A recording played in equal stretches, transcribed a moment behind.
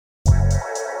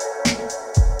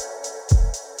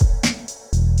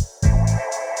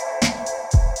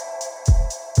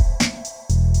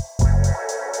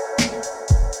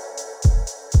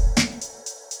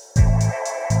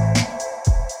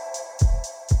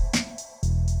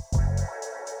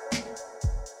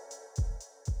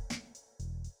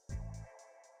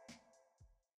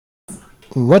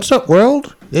What's up,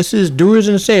 world? This is Doers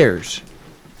and Sayers.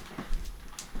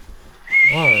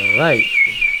 All right.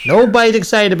 Nobody's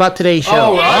excited about today's show.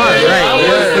 All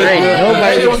right.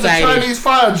 Nobody's excited. It's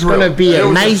going to be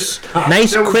a nice,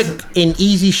 quick, and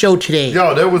easy show today.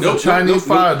 Yo, there was a Chinese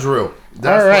fire drill.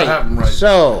 That's what happened right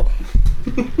So,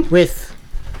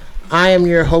 I am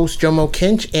your host, Jomo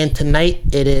Kinch, and tonight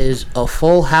it is a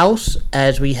full house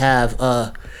as we have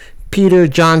Peter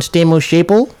John Stamos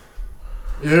Shaple,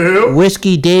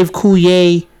 Whiskey Dave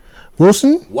Coulier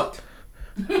Wilson. What?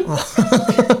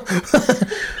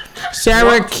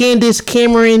 Sarah Candace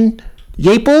Cameron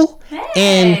Yaple.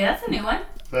 Hey, that's a new one.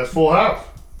 That's full house.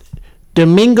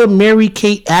 Dominga Mary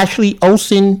Kate Ashley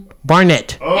Olsen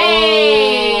Barnett. Oh,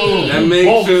 hey. That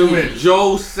makes him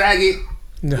Joe Saget.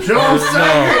 Joe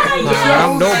Saget.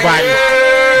 I'm nobody.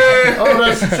 Oh,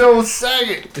 that's Joe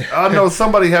Saget. I know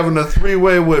somebody having a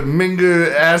three-way with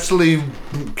Minga, Ashley,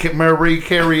 Marie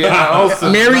Carey, and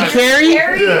Olsen. Mary Carey?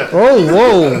 Yeah. Oh,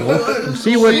 whoa.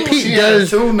 See what Pete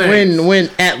does when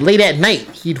late at night.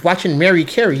 He's watching Mary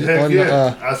Carey.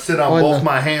 I sit on both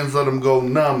my hands, let them go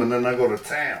numb, and then I go to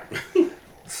town.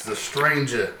 It's the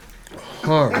stranger.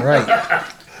 All right.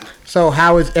 So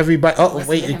how is everybody? Oh,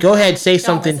 wait. Go ahead. Say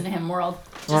something. Don't listen to him, world.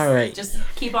 All right. Just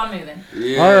keep on moving.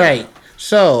 Yeah. All right.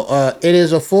 So, it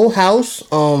is a full house.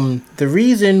 The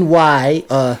reason why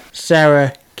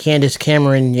Sarah Candace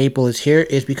Cameron Yaple is here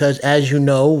is because, as you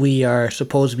know, we are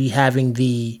supposed to be having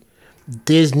the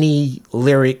Disney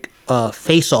lyric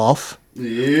face-off.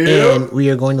 Yeah. And we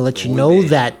are going to let you know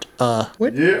that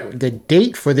the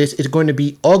date for this is going to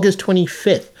be August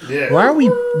 25th. Yeah. Why are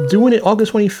we doing it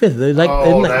August 25th?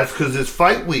 That's because it's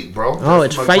fight week, bro.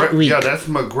 It's fight week. Yeah, that's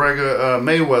McGregor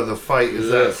Mayweather fight is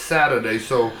that Saturday.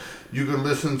 So you can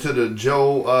listen to the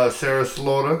Joe Sarah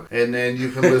Slaughter, and then you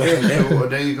can listen to,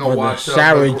 then you can watch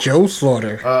Sarah Joe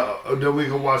Slaughter. Then we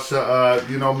can watch the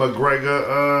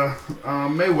McGregor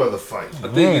Mayweather fight. I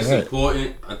think it's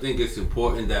important. I think it's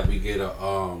important that we get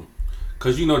a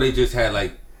because they just had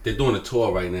they're doing a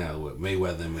tour right now with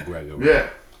Mayweather and McGregor. Right? Yeah,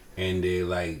 and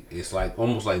it's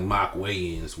almost like mock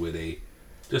weigh-ins where they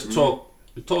just talk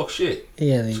shit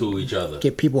to each other,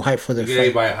 get people hyped for the fight.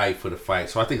 Everybody hyped for the fight.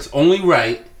 So I think it's only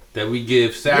right that we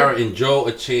give Sarah and Joe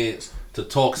a chance to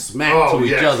talk smack to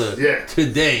each other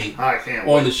today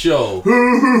on the show.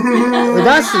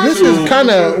 This is kind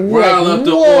of rile up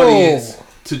the audience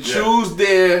to choose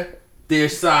their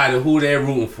side of who they're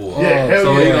rooting for.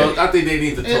 I think they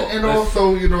need to talk. And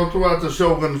also, throughout the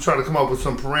show, we're going to try to come up with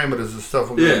some parameters and stuff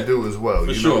we're going to do as well.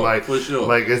 For sure. Like,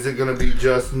 is it going to be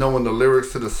just knowing the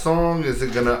lyrics to the song? Is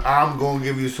it going to, I'm going to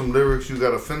give you some lyrics, you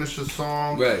got to finish the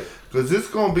song? Right. Because it's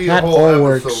going to be a whole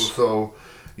episode, so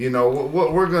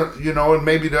what we're gonna, and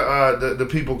maybe the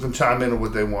people can chime in on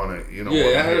what they want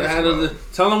to,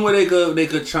 tell them where they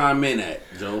could chime in at,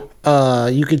 Joe.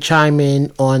 You can chime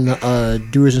in on the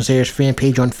Doers and Sayers fan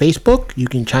page on Facebook. You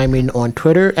can chime in on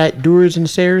Twitter at Doers and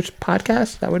Sayers podcast.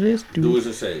 Is that what it is? Doers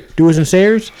and Sayers. Doers and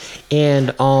Sayers,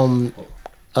 and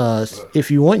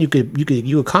if you want, you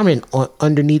could comment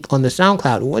underneath on the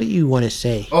SoundCloud. What do you want to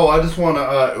say? Oh, I just want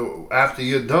to. After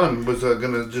you're done, what's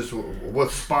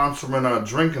sponsoring our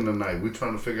drinking tonight? We're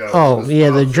trying to figure out. Oh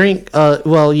yeah, the drink.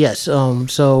 Well, yes.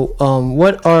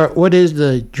 What is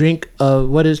the drink?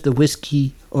 What is the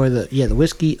whiskey or the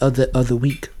whiskey of the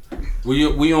week?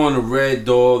 We on the Red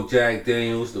Dog Jack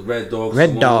Daniels, the Red Dog.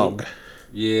 Red Dog.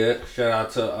 Yeah. Shout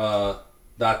out to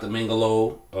Dr.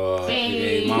 Mingalo, Mama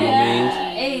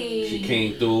Mings. She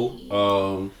came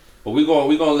through. But we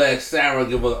gonna let Sarah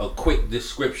give a quick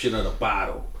description of the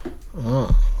bottle.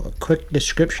 A quick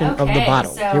description of the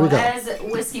bottle. So here we go. As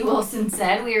Whiskey Wilson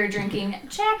said, we are drinking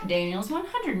Jack Daniel's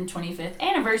 125th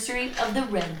anniversary of the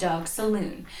Red Dog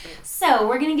Saloon. So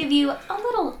we're gonna give you a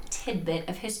little tidbit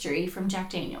of history from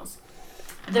Jack Daniel's.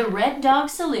 The Red Dog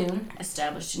Saloon,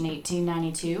 established in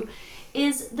 1892,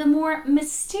 is the more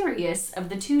mysterious of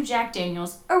the two Jack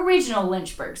Daniel's original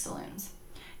Lynchburg saloons.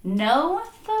 No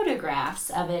photographs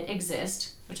of it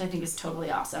exist, which I think is totally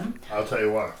awesome. I'll tell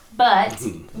you why. But,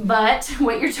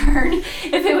 wait your turn.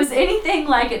 If it was anything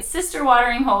like its sister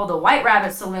watering hole, the White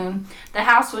Rabbit Saloon, the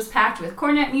house was packed with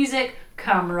cornet music,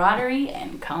 camaraderie,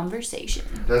 and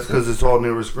conversation. That's because it's all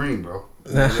nearest green, bro.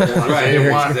 They did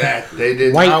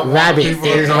White not want Rabbit people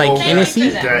is to like know Hennessy.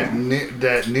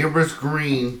 That Nearest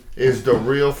Green is the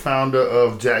real founder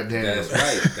of Jack Daniels.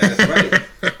 That's right.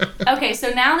 Okay,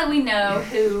 so now that we know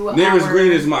who Nearest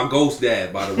Green is my ghost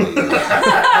dad, by the way.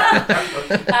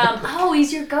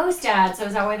 He's your ghost dad. So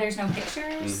is that why there's no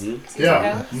pictures? Mm-hmm.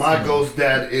 Yeah, my ghost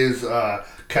dad is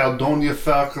Caldonia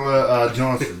Falconer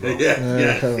Johnson. Bro.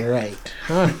 Right.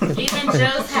 Even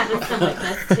Joe's having some with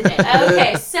us today.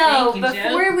 Okay, so Thank you,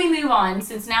 before Joe. we move on,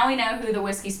 since now we know who the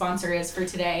whiskey sponsor is for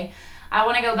today, I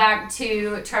want to go back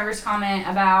to Trevor's comment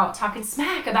about talking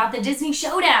smack about the Disney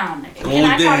Showdown. Can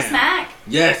I talk smack?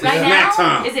 Yes, it's Right smack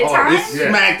now? time. Is it time? It's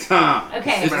smack time.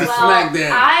 Okay, It's the well,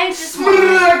 smackdown. I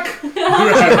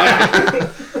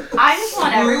just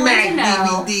want everyone to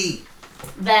know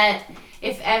that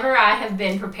if ever I have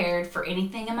been prepared for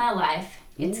anything in my life,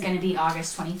 it's going to be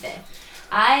August 25th.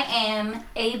 I am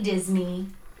a Disney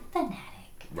fanatic.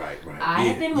 Right. I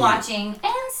have been watching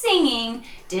and singing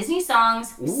Disney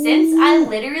songs since I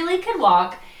literally could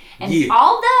walk. And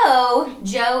although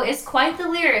Joe is quite the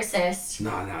lyricist,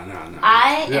 No.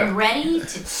 I am ready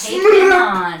to take him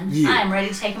on. Yeah. I am ready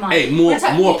to take him on. Hey, more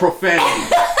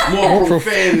profanity. More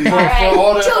profanity. All right. For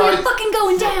all that, Joe, you're like, fucking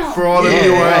going down. For all the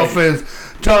URL fans,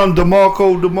 tell them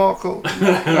DeMarco.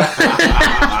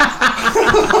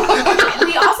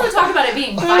 We also talked about it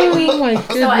being fight week. Oh my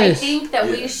So I goodness. think that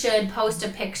we should post a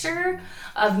picture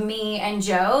of me and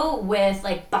Joe with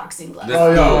like boxing gloves.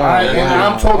 Oh, yo,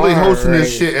 I'm totally hosting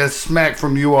this Alrighty. shit as Smack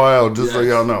from URL, just so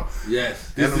y'all know.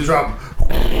 Yes. And This I'm is dropping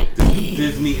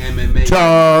Disney MMA.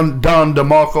 Don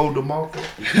DeMarco.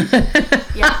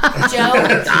 Yeah, Joe, I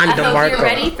hope DeMarco. you're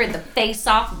ready for the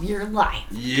face-off of your life.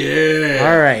 Yeah.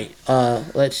 All right.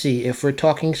 Let's see. If we're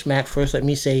talking smack first, let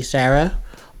me say, Sarah,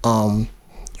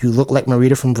 you look like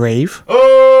Marita from Brave. Hey,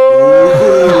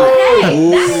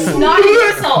 that's not an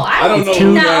insult. I don't will know take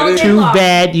who that that all is. day Too long.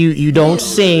 bad you don't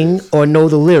sing or know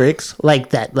the lyrics like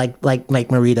that, like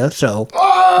Marita. So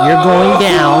you're going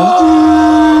down.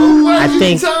 I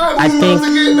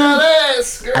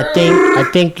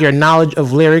think your knowledge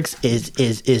of lyrics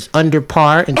is under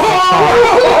par and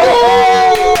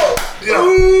Yo,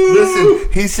 listen,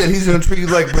 he said he's gonna treat you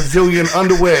like Brazilian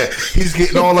underwear. He's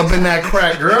getting all up in that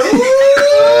crack, girl.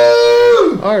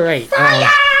 all right.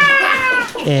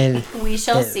 And We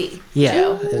shall see. yeah,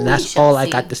 Joe. and We that's shall all I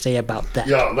see. got to say about that.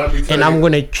 Yo, let me tell And you. I'm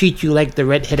gonna treat you like the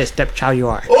redheaded stepchild you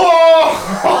are.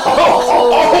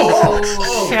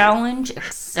 Challenge Yo,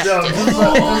 accepted. just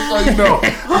so you know,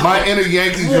 my inner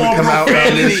Yankees gonna come out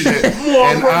on this shit.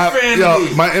 And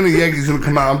my inner Yankees gonna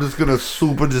come out. I'm just gonna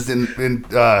super just in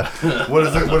what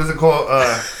is it called?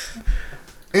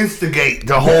 Instigate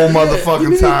the whole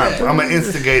motherfucking time. I'm an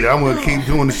instigator. I'm gonna keep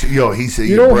doing the shit. Yo, he said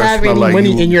You your don't breath have smell any like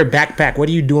money you. in your backpack. What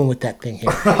are you doing with that thing here?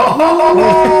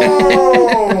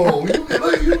 Oh,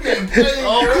 you getting paid.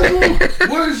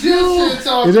 What is your shit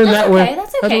talking? Isn't that what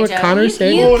That's that's okay, what Joe. Connor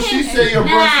said? You Oh, can- she said your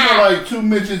breath smell like two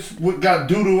midgets got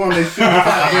doo-doo on their shoes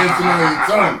dancing on your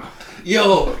tongue.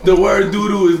 Yo, the word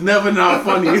doodoo is never not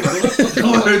funny. The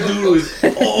word doodoo is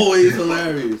always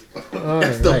hilarious.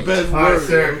 That's the right. best All right, word.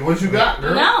 Sarah, what you got,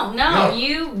 girl? No,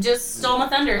 you just stole my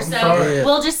thunder. So sorry.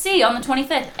 we'll just see on the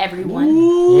 25th, everyone.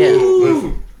 Yeah,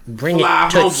 Listen. bring Fly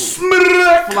it to humble.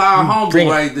 Fly humble Bring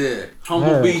it. right there.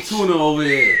 Humble All B right. tuna over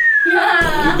here. We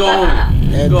going.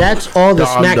 and that's all the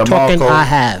Don smack talking DeMarco. I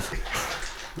have.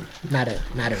 Not a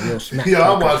real smack. Yeah, I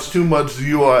talker. watch too much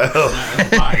URL.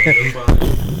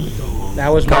 That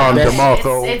was my Don best.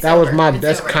 DeMarco. It's That was over. my It's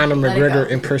best over. Conor Let it MacGregor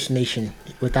go. impersonation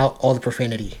without all the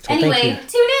profanity. So Anyway, thank you.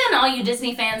 tune in, all you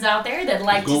Disney fans out there that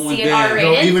like to Going see it down. Yo,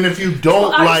 R-rated. even if you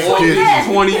don't Well, like I this.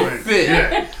 said 25th.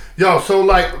 Yeah. Yo, so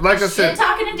like I Shit said,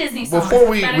 talking to Disney songs.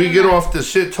 before It's better we than get that. off the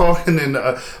shit talking and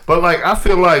but like I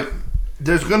feel like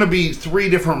there's gonna be 3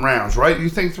 different rounds, right? You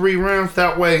think 3 rounds?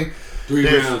 That way 3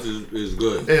 there's- rounds is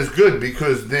good. it's good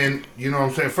because then you know what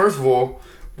I'm saying. First of all,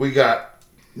 we got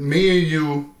me and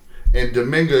you and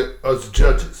Dominga as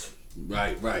judges.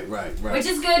 Right. Which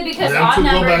is good because Them odd two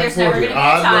go number, back there's and never forth. going to be a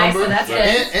Odd tie, number. so that's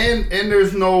good. And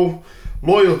there's no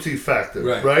loyalty factor,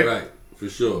 right? For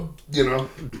sure. You know,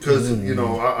 because you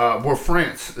know we're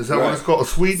France. Is that what Right. it's called?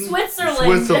 Sweden, Switzerland.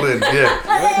 Switzerland. Yeah,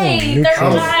 Hey,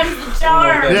 neutral. third time's the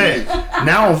charm. yeah.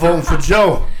 Now I'm voting for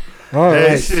Joe. All Hey,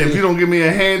 right. shit, if you don't give me a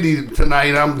handy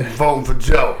tonight, I'm voting for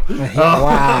Joe.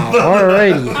 Wow.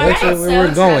 Alrighty. All That's right, where so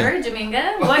we're going. Trevor,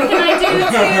 Dominga, what can I do to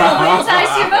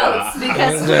entice your votes?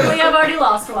 Because clearly I've already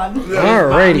lost one.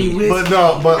 Alrighty. But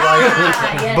no, but like,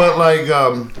 Yeah. but like,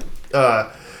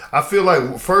 I feel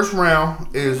like first round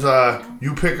is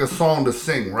you pick a song to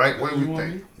sing, right? What do you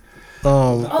think?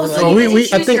 Oh, so So you we, get we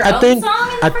to I choose think your I own think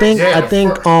song in the I first think round? I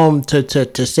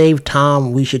think to save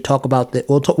time we should talk about that.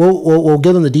 We'll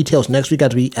give them the details next week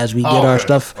as we get our okay.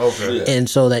 stuff, Okay. and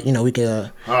so that you know we can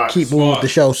Alright, keep moving with the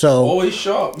show. So Always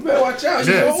sharp. You better watch out.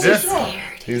 Yeah, He's always yeah. sharp.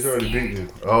 He's already beaten you.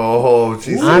 Oh,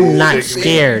 she's I'm not shaking.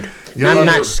 scared. Yeah. I'm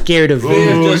not scared of Ooh,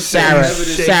 you, just Sarah. shaking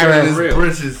Shaking Sarah, his real.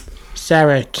 britches.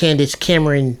 Sarah, Candace,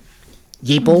 Cameron,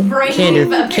 Yapel. Brave, Candace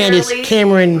apparently.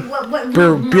 Cameron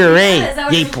Bure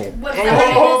Yapel.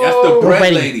 That's the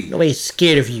bread lady. Nobody's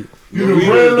scared of you. You the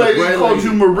bread lady called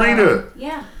you Marina.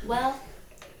 Yeah, well,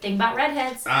 think about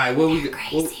redheads. All right, what we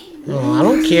Crazy. Oh, I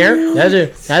don't care. That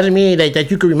doesn't mean that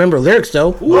you can remember lyrics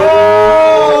though.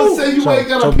 Whoa! Say you ain't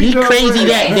got So a be peanut crazy bread.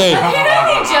 that day.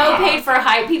 Apparently Joe paid for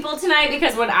hype people tonight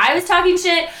because when I was talking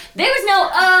shit, there was no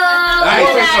Hey, in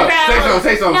the background.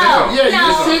 say something. No, Yeah, you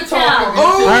no, shit talking. no.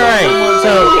 All right,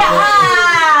 so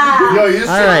Yeah. Yo, you shit.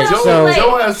 All right,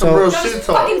 Joe has some real Don't shit just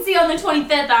talk. fucking see you on the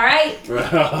 25th, all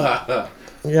right?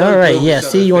 all right, yeah.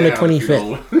 See you on the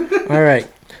 25th. All right.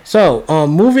 So,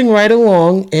 moving right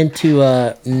along into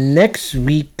next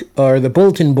week or the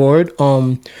bulletin board.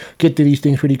 Get to these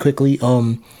things pretty quickly.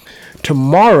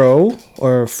 Tomorrow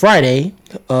or Friday,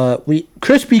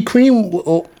 Krispy Kreme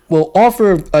will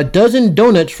offer a dozen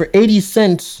donuts for 80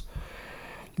 cents.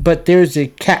 But there's a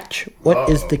catch. What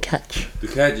is the catch? The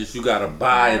catch is you gotta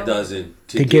buy a dozen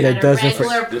To get a dozen for.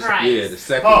 regular price. Yeah, the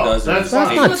second dozen. that's is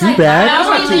fine. That's $8. not too bad. That's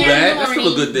not too bad. That's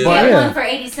still a good deal. But- Yeah. One for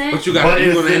 80 cents. But you're But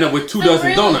gonna end up with 2 dozen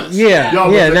really- donuts. Yeah, Yo,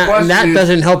 but yeah. the question That is-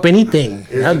 doesn't help anything.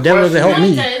 is That the doesn't help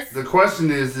question- me. The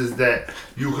question is that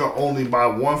you can only buy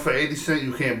one for 80 cents.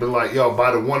 You can't be like, yo,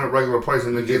 buy the one at regular price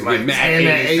and then get like 10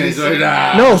 at 80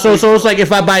 cents. No, so it's like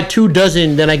if I buy 2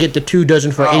 dozen, then I get the 2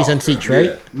 dozen for 80 cents each, right?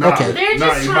 yeah. Nah, Okay. They're nah,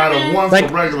 just you buy trying the to- one Like-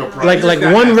 for regular price. Like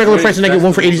gotta one have regular great price and I get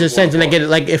one for 80 vegetables cents, and I get it.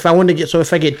 Like if I want to get, so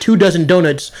if I get 2 dozen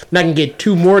donuts, then I can get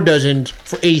 2 more dozens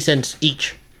for 80 cents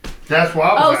each. That's why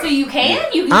I was Oh, like, so you can?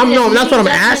 You can I'm get no, as that's what I'm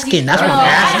many dozen as asking. you- That's what I'm Oh, I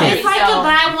asking. think It's like so. you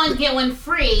buy one, get one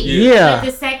free. Yeah.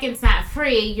 But the second's not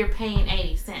free, you're paying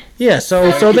 80 cents. Yeah,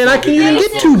 so then I can even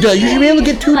get 2 dozen. You should be able to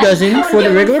get 2 Like, dozen how for would the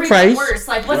you regular freak price. worse?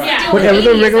 Like, what's Yeah. the deal Whatever with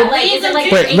the 80? regular- Is it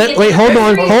like Wait,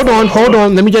 hold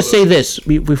on. Let me just say this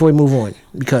before we move on,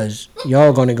 because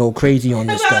y'all gonna go crazy on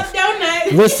this stuff.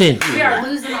 Donuts. Listen, We are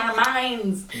losing our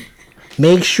minds.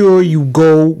 make sure you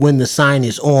go when the sign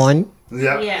is on,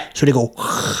 Yeah. so they go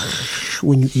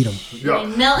when you eat them. yo,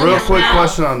 They melt in real your quick mouth.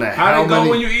 question on that. How they go many?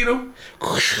 when you eat them?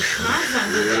 Mine's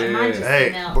not good. Mine just Hey,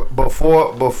 smell.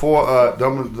 before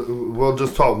we'll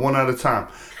just talk one at a time.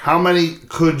 How many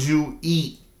could you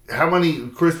eat? How many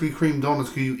Krispy Kreme donuts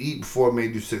could you eat before it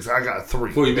made you sick? I got 3.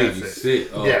 Before you make That's you it.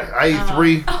 sick. Oh. Yeah, I eat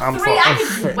 3. I'm 3, I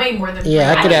fucked. could do way more than 3.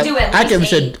 Yeah, I could do at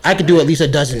least 8. I could do at least a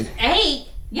dozen. 8.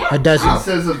 Yeah. A dozen. It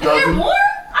says a Is there dozen. more?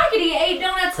 I could eat 8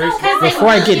 donuts. so fast. Before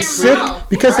I get sick,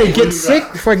 because they Right, get what you sick.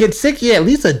 got? Before I get sick, yeah, at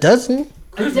least a dozen.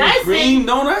 Krispy Dozen? Kreme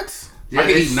donuts? Yeah, I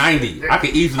could they- eat 90. I could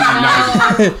easily eat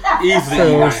 90. Easily eat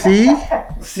So 90. see,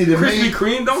 See to Krispy me,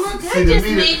 Kreme donuts? That See, to just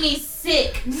me, made me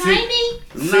sick. 90?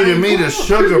 see to me, the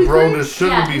sugar, bro, the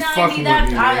sugar Yeah, be 90, fucking that, with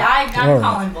me. Man. I'm Alright.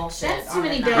 calling bullshit. That's too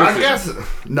many on that. I donuts. guess.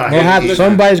 Nah, we'll have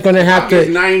somebody's gonna have I get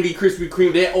to. 90 Krispy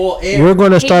Kreme. They're all air. We're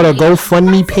gonna start a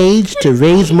GoFundMe page to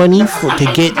raise money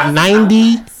to get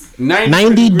 90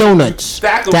 Krispy Kreme, donuts.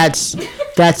 stack 'em.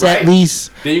 That's at least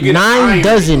Then you get 9 iron.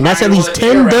 dozen. That's at Iron least all the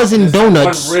 10 air out. dozen That's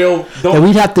donuts one real that donut.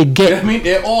 we'd have to I get mean,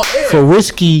 they're all air. for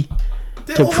whiskey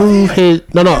to prove his.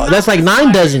 No, that's like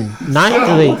 9 dozen. 9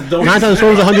 times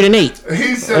 4 is 108.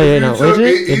 He said Oh, yeah, if no, you took, is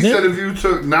it? he Is it? said if you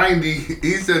took 90,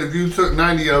 he said if you took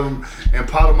 90 of them and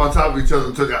piled them on top of each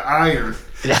other, took an iron,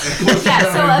 and put Yeah,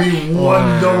 that so, would be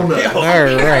one donut. All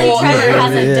Treasure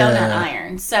has a right. donut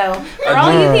iron. So for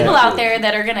all you people out there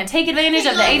that are gonna take advantage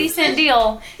of the 80-cent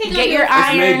deal, get your It's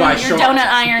made iron, by your Shark. donut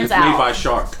irons It's made by out.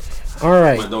 Shark. All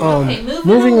right. Okay,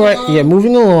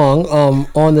 Moving along.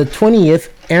 On the 20th,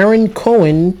 Aaron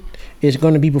Cohen is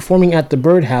going to be performing at the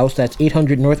Birdhouse. That's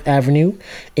 800 North Avenue,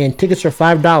 and tickets are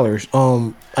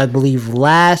 $5. I believe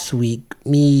last week,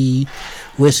 me,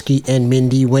 Whiskey, and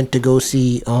Mindy went to go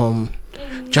see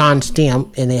John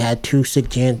Stamp, and they had 2 Sick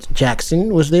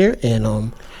Jackson was there,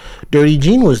 and Dirty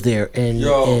Jean was there, and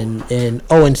Yo.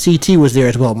 and CT was there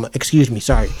as well. Excuse me,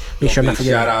 sorry. Make sure I'm not Big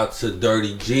forgetting. shout out to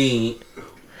Dirty Jean.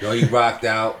 Yo, he rocked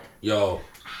out. Yo,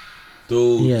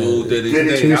 dude did his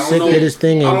thing. Too Sick did his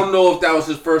thing, I and don't know if that was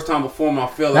his first time performing. I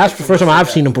feel like that's the first time I've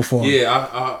seen him perform. Yeah,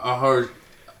 I heard.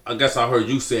 I guess I heard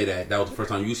you say that. That was the first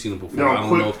time you seen him perform. Yo, I don't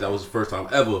quick- know if that was the first time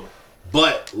ever.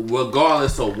 But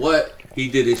regardless of what, he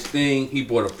did his thing. He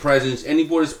brought a presence and he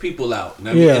brought his people out. And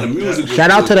I mean, and the music was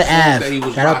Shout out to good. the songs that he Av.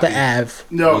 was Shout out to rocking Av.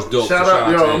 Yo, was dope. shout So out,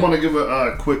 to yo! him. I'm gonna give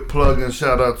a quick plug and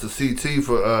shout out to CT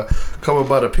for coming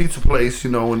by the pizza place.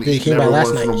 You know, when he came by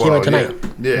last night. He came out tonight.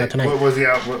 Yeah, Not tonight. What was he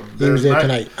out? He was there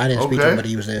tonight. I didn't speak to him, but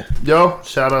he was there. Yo,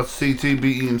 shout out to CT. Be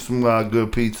eating some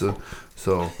good pizza.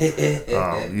 So,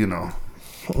 you know,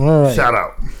 All right. shout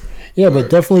out. Yeah, but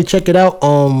definitely check it out.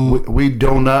 We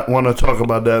do not want to talk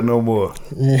about that no more.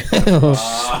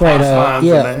 Right.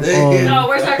 Yeah. Oh,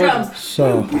 where's our drums?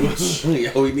 So.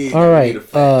 Yo, we need. All right.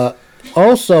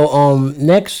 Also,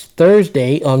 next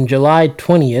Thursday, July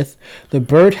 20th, the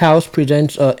Birdhouse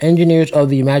presents Engineers of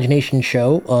the Imagination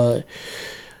show.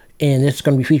 And it's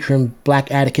going to be featuring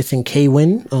Black Atticus and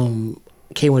K-Win.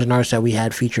 K-Win's an artist that we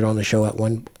had featured on the show at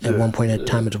one point at a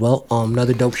time as well.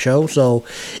 Another dope show. So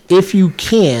if you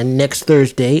can, next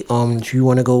Thursday, if you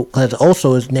want to go, because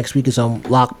also next week is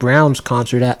Locke Brown's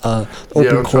concert at Open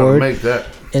I'm Chord. trying to make that.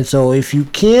 And so if you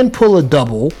can pull a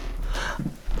double,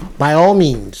 by all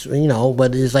means,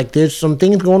 but it's like there's some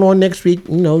things going on next week,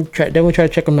 definitely try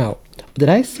to check them out. Did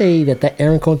I say that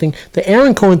Aaron Cohen thing? The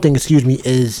Aaron Cohen thing,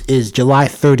 is July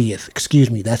 30th.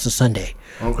 Excuse me, that's a Sunday.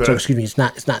 Okay. So excuse me, it's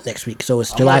not next week. So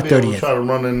it's July 30th. Try to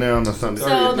run in there on the Sunday.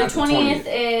 So the 20th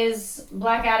is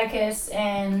Black Atticus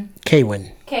and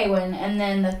K-Win. and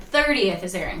then the 30th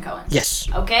is Aaron Cohen. Yes.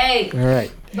 Okay. All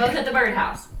right. Both at the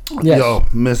Birdhouse. Yes. Yo,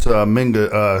 Miss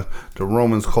Minga, the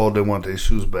Romans called. They want their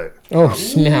shoes back. Oh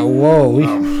snap! Whoa, we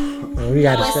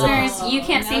got to set up. Listeners, you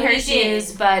can't see her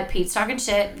shoes, but Pete's talking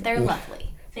shit. They're lovely.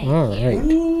 Thank All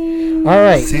you. right. All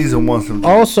right. Season wants them.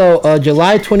 Also,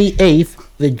 July 28th,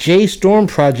 the J Storm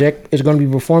Project is going to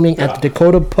be performing at the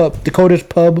Dakota's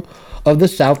Pub of the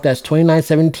South. That's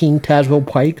 2917 Tazewell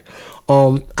Pike.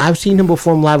 I've seen him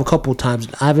perform live a couple times.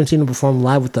 I haven't seen him perform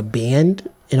live with a band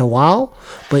in a while,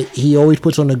 but he always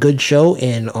puts on a good show.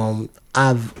 And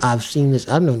I've seen this.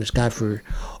 I've known this guy for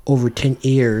over 10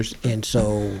 years, and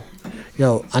so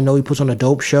I know he puts on a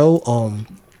dope show.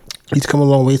 He's come a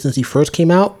long way since he first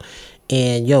came out,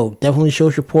 and definitely show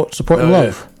support and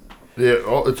love. Yeah,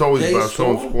 it's always about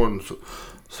showing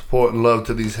support and love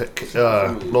to these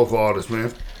local artists,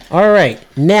 man. All right,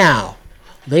 now,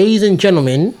 ladies and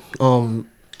gentlemen,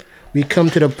 we come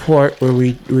to the part where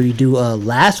we do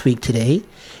last week today,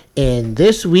 and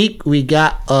this week we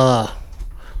got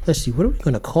let's see, what are we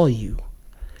gonna call you?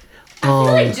 I feel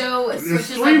like Joe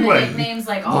switches up the nicknames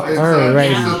like all the All right.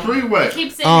 It's a three-way.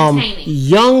 Keeps it entertaining.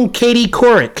 Young Katie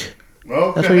Couric.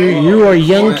 Okay. That's what you are,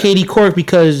 young Katie Couric,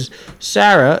 because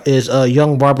Sarah is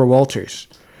young Barbara Walters.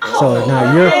 So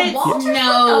now Walters?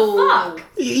 No. What the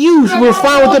fuck? you were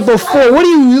fine with it before. What are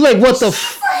you like? What the?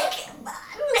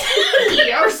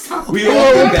 Me or something. We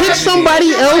all do Pick that.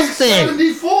 somebody else then.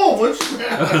 74. What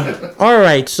you All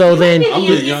right. So then. Hold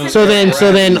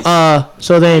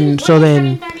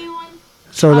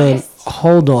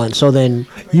on. So then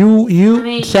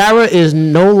you Sarah is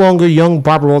no longer young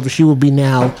Barbara Walters. She will be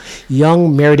now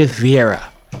young Meredith Vieira.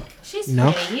 She's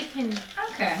No. pretty. You can.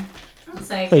 Okay. I'll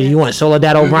say. Hey, you want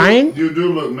Soledad O'Brien? You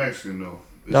do look Mexican, though.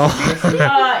 No.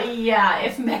 Yeah,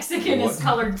 if Mexican is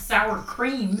colored sour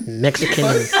cream. Mexican.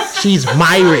 She's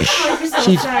Myrish.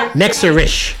 She's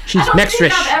Mexerish. She's I don't think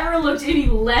Mexerish. I've ever looked any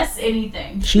less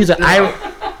anything. She's an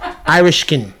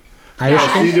Irishkin.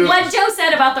 Irishkin. What Joe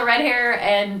said about the red hair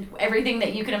and everything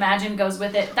that you can imagine goes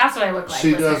with it, that's what I look like.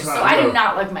 She listeners. does So not I do look.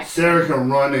 not look Mexican. Sarah can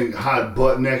run and hide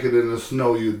butt naked in the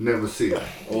snow. You'd never see her.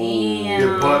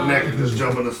 Get butt naked, just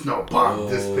jump in the snow. Pop,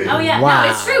 this big. Oh yeah, Wow.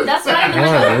 no, it's true. That's what I look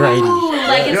Alrighty. like.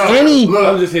 Like it's Any- I'm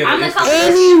Look, just here. I'm the to- color.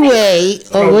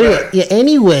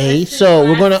 Anyway, so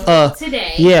we're gonna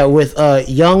Today. with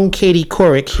young Katie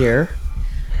Couric here.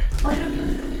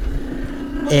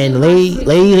 And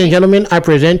ladies and gentlemen, I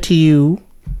present to you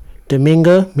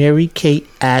Dominga, Mary Kate,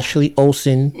 Ashley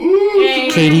Olsen,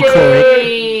 Katie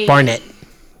Couric, Barnett. /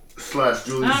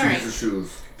 Julie All right. Caesar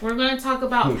shoes. We're going to talk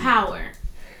about Power.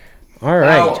 All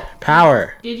right,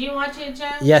 Power. Did you watch it,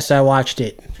 Jeff? Yes, I watched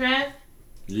it. Trev?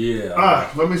 Yeah.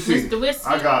 Let me see. Mr. Whiskey?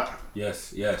 I got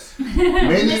Yes. Yes. Mr.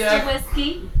 Maniac,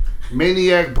 Whiskey.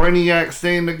 Brainiac,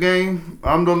 stay in the game.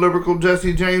 I'm the lyrical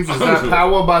Jesse James. Is that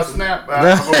Power by Snap?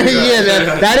 Yeah,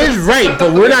 that is right,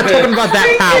 but we're not talking about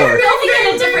that Power. Going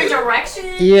in a different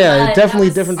direction. Yeah, but definitely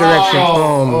that was- different direction.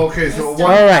 Okay, so what All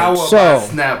right, Power so- by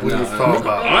Snap we was talking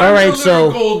about? All right, so-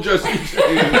 Lyrical Jesse James.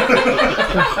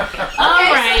 All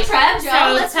Okay, right. so Trev, Joe,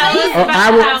 So let's tell weigh us in. about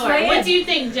I will- Power. What do you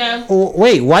think, Joe? Oh,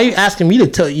 wait, why are you asking me to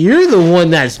tell? You're the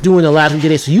one that's doing the last week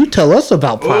today, so you tell us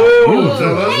about Power.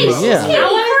 Yeah. Katie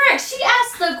Couric, she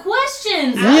asked the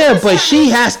questions. Yeah, but she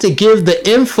has to give the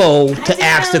info to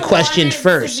ask the questions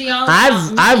first. be all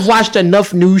I've about me. watched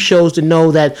enough news shows to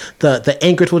know that the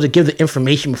anchor's supposed to give the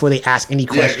information before they ask any Yeah,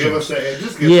 questions. give us that.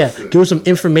 Just give Yeah, us that. give us some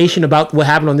information about what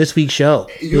happened on this week's show.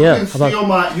 You Yeah, can about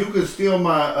steal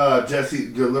my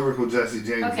the lyrical Jesse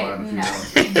James Okay, line if no.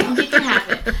 you want. You can have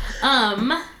it.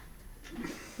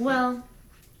 Well,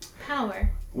 Power.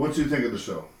 What you think of the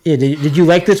show? Yeah, did you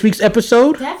like this week's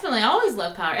episode? Definitely, I always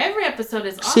love Power. Every episode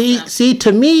is awesome. See,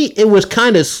 to me, it was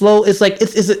kind of slow. It's like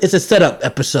it's a setup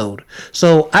episode,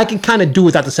 so I can kind of do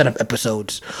without the setup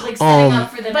episodes. Like setting up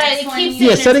for the but next it one. keeps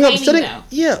Yeah, setting up. though.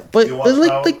 Yeah, but You watch it's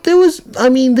Power? like there was. I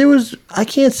mean, there was. I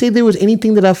can't say there was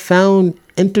anything that I found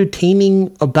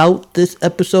entertaining about this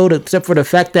episode, except for the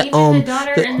fact that Even the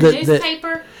daughter in the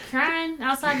newspaper crying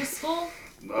outside the school.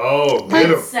 Oh, get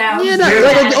him. Sounds Yeah,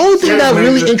 Yeah, like the only thing yeah, that man,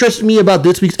 really just- interested me about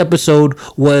this week's episode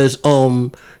was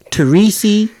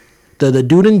Teresi, the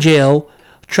dude in jail,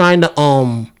 trying to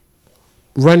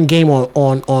run game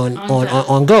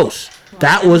on Ghost.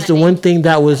 That was the one thing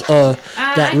that was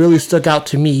that really stuck out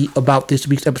to me about this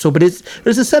week's episode. But it's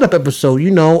a setup episode, you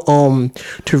know.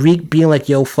 Tariq being like,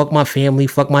 "Yo, fuck my family,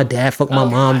 fuck my dad, fuck my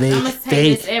mom." I'm gonna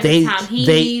say this every time. He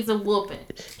needs a whooping.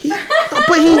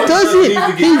 But he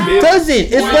doesn't. He doesn't.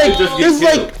 It's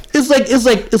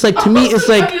like to me. It's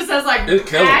like just says like It's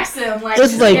killer. ask him like It's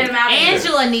just like- get him out of here.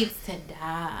 Angela needs to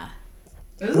die.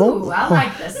 Ooh, I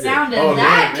like the sound of Oh,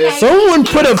 that. yeah, Kate. someone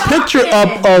put a picture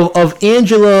up of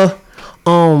Angela,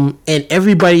 and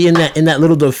everybody in that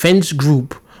little defense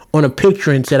group on a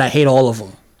picture and said, "I hate all of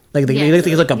them." Like they Yes. think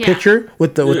it's like a Yeah. picture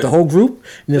with the whole group,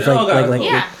 and it's They all gotta like go.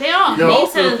 Yeah, they all Yo, need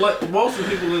Most of, to. most of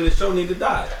the people in the show need to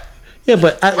die. yeah.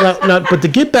 But but to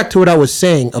get back to what I was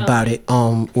saying about it,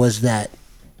 was that,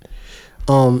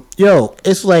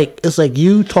 it's like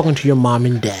you talking to your mom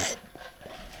and dad,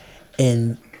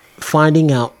 and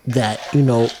finding out that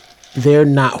they're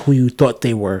not who you thought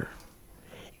they were.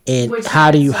 And Which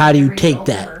how do you every take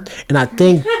older. that? And I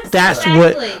think that's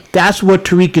Exactly. what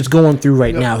Tariq is going through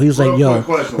right now. He's like, Real "Yo,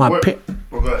 quick question. my Go pa- ahead.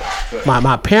 Go ahead.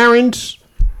 my parents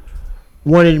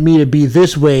wanted me to be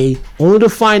this way, only to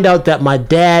find out that my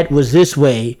dad was this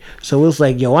way." So it's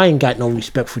like, "Yo, I ain't got no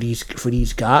respect for these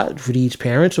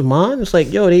parents of mine." It's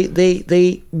like, "Yo,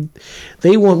 they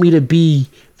want me to be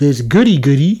this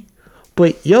goody,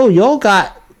 but y'all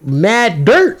got mad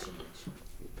dirt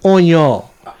on y'all."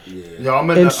 Yo, I'm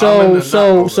in And the, I'm in the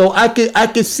so I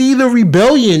could see the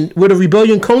rebellion, where the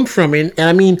rebellion comes from, and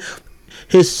I mean,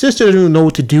 his sister doesn't even know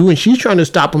what to do, and she's trying to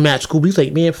stop him at school. But he's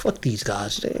like, "Man, fuck these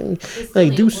guys,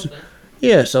 like do,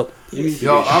 yeah." So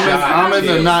Yo, I'm in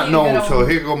the not known, so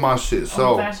here go my shit. So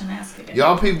Old-fashioned ass kicking.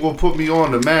 y'all people put me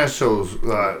on the man shows,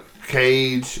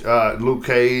 Cage, Luke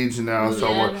Cage, and now so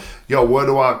Yeah. what? Yo,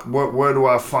 where do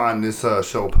I find this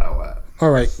show Power at? all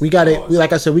right, we got it.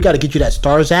 Like I said, we got to get you that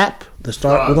Stars app.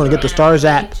 We're gonna get the Stars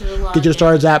app. Get you the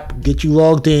Stars app. Get you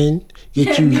logged in.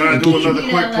 Get you. Can I do another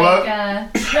quick plug?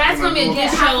 That's gonna be a good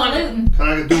show on it. Can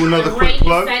I do another quick Rainy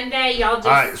plug? Sunday, y'all just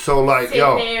Alright, so like sit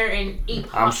yo, there and eat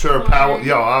popcorn. I'm sure Power.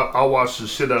 Yo, I'll watch the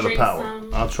shit out of Drink Power. some.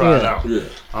 I'll try it Yeah. out.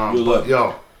 Yeah. You'll But love it.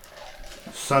 yo,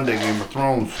 Sunday Game of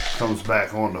Thrones comes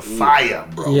back on the fire,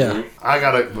 bro. Yeah. I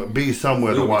gotta be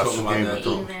somewhere to We'll be watch talking about Game of that,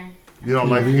 Thrones. in there. You don't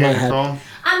like we Game might of have- Thrones?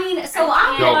 I mean, so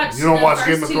I Yo, watched you don't the watch first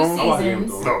Game of 2 Thrones? I watch Game of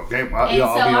seasons. Thrones. No, And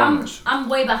I'll so be on this. I'm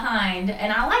way behind,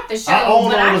 and I like the show, I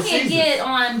own but all I the can't seasons. get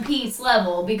on Pete's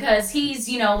level because he's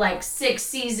like 6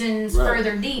 seasons Right.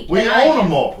 further deep. We than I own am.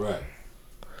 them all. Right.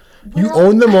 You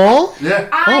own them all? Yeah,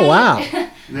 Oh wow.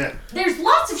 yeah. There's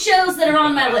lots of shows that are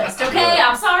on my list. Okay,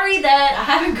 I'm sorry that I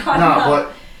haven't caught Nah, up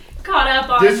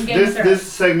on this Game of Thrones. this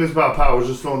segment's about Power.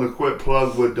 Just on a quick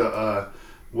plug with the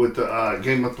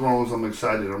Game of Thrones. I'm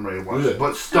excited. I'm ready to watch Yeah. it.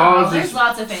 But Stars there's is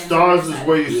lots of fans Stars that is are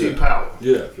where you see Yeah. Power.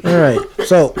 Yeah. All right.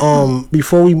 So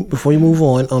before we move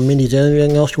on, Mindy, is there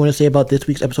anything else you want to say about this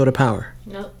week's episode of Power?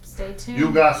 Nope, stay tuned.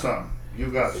 You got some. You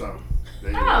got some. There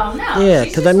you go. Oh no. Yeah,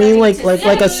 she's because I just mean, ready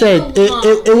like to I said,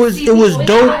 it was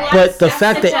dope, but the That's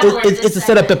fact that the it's a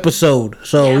setup episode,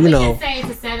 so Yeah, you we know. can say it's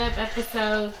a setup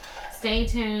episode. Stay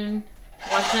tuned.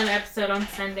 Watch another episode on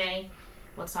Sunday.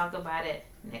 We'll talk about it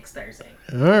next Thursday.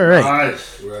 All right,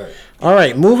 Nice. Right. all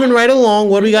right. Moving right along.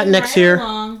 What do we got next Right here?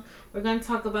 along, we're going to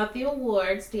talk about the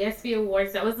awards, the ESPY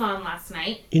awards that was on last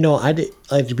night. You know, I did.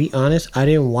 Like, to be honest, I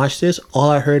didn't watch this. All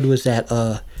I heard was that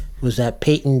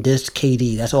Peyton dissed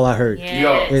KD. That's all I heard.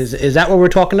 Yes. Is that what we're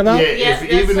talking about? Yeah, Yeah,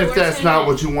 that's even what if we're that's saying. not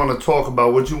what you want to talk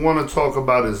about, what you want to talk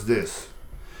about is this.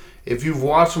 If you've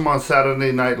watched him on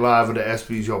Saturday Night Live or the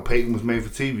Espys, yo, Peyton was made for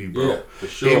TV, bro. Yeah, for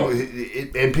sure.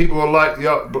 And people are like,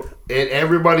 yo, and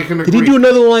everybody can agree. Did he do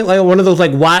another one like one of those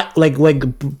like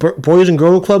Boys and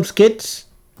Girl Club skits?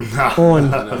 On,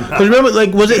 because remember,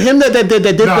 like, was it him that did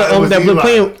No, it was that Eli. we're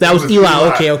playing? That It was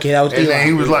Eli. Okay, that was And Eli. then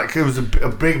he was like, it was a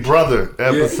Big Brother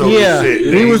episode. Yeah, and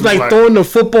shit. he And was like throwing the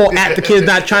football at the kids,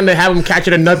 not trying to have them catch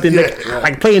it or nothing.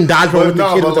 Like playing dodgeball with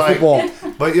the kids with the football.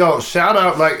 But yo, shout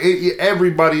out! Like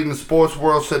everybody in the sports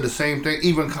world said the same thing.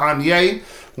 Even Kanye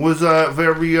was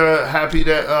very happy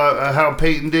that how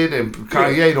Peyton did, and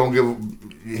Kanye don't give.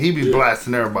 he be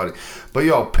blasting everybody. But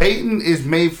yo, Peyton is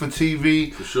made for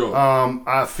TV. For sure.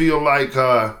 I feel like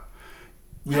have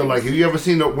you ever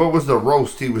seen what was the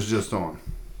roast he was just on?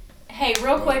 Hey,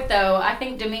 real quick though, I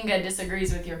think Dominga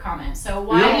disagrees with your comment. So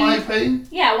why? You don't like Peyton?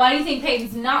 Yeah, why do you think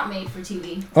Peyton's not made for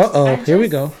TV? Here we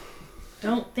go.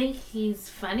 Don't think he's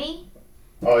funny.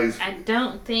 Oh, I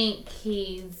don't think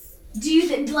he's. Do you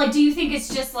think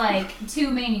it's just like too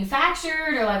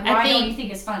manufactured, or like why don't you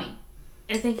think it's funny?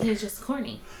 I think he's just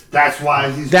corny. That's why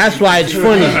it's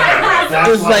funny.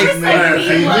 That's like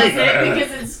he loves it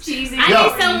because it's cheesy. I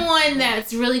need someone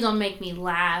that's really gonna make me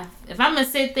laugh. If I'm gonna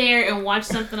sit there and watch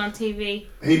something on TV,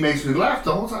 he makes me laugh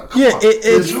the whole time.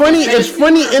 It's funny. It's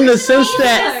funny in the sense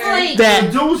that the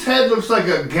dude's head looks like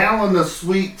a gallon of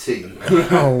sweet tea.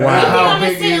 Oh wow! I'm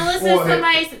gonna sit and listen to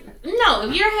somebody. No,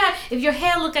 if your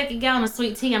head look like a gallon of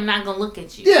sweet tea, I'm not gonna look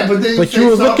at you. Yeah, but then you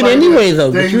were looking anyway,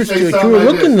 though. But you were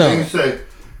looking though. You say,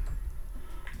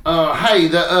 hey,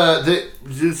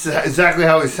 this is exactly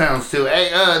how it sounds too. Hey,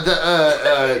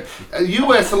 the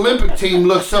U.S. Olympic team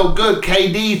looks so good.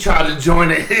 KD tried to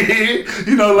join it.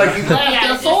 You know, like he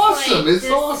laughed. That's awesome. It's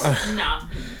awesome. No,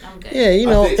 I'm good. Yeah, you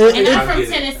know. And I'm from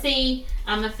Tennessee.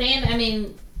 I'm a fan. I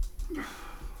mean,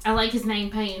 I like his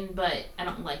name Peyton, but I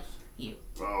don't like you.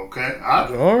 Okay.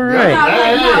 All right.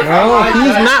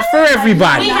 He's not for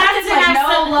everybody.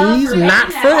 He's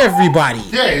not for everybody.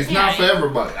 Yeah, he's not for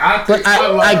everybody.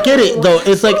 I get it though.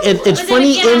 It's like it's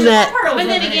funny in that. But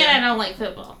then again, I don't like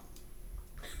football.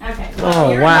 Okay.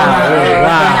 Oh wow!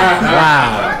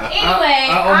 Anyway,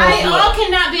 I all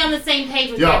cannot be on the same page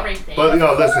with everything. But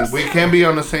listen, we can be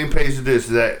on the same page with this.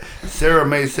 That Sarah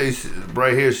may say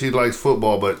right here she likes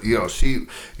football, but she,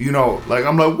 like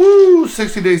I'm like, woo,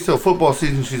 60 days till football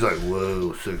season. She's like,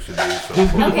 whoa, 60 days till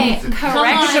football okay, season.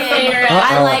 correction.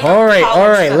 I like all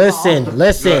right. Listen.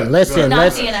 Let's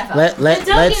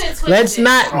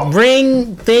not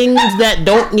bring things that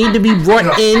don't need to be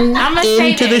brought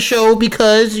into the show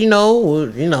because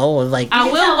like I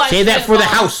will watch say that for the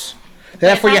house.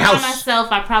 That for your house. By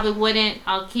myself, I probably wouldn't.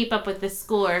 I'll keep up with the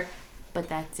score, but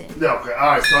that's it. Yeah, okay,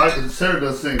 all right. So Sarah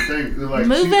does the same thing. Like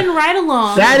moving right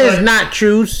along. That is not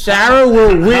true. Sarah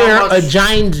will wear a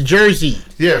Giants jersey.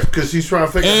 Yeah, because she's trying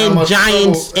to figure out how much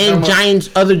Giants,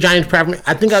 other Giants preference.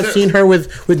 I think I've seen her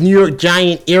with New York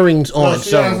Giant earrings on. But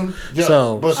Sarah,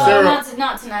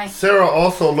 not tonight. Sarah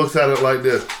also looks at it like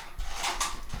this.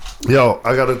 Yo,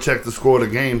 I gotta check the score of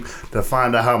the game to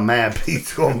find out how mad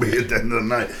Pete's gonna be at the end of the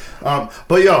night.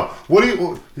 But what did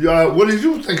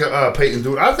you think of Peyton,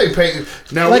 dude? I think Peyton.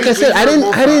 Now, like I said, I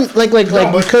didn't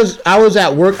because I was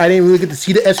at work. I didn't really get to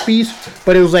see the Espys,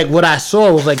 but it was like what I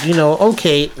saw was like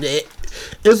okay,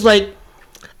 it's like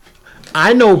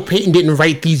I know Peyton didn't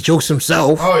write these jokes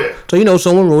himself. Oh yeah. So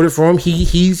someone wrote it for him.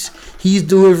 He's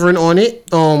delivering on it.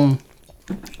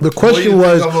 The question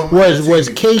was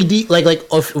KD like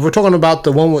if we're talking about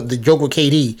the one with the joke with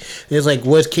KD? It's like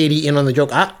was KD in on the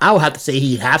joke? I would have to say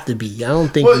he'd have to be. I don't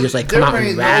think he just like come out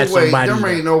and razz somebody. There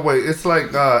ain't no way. It's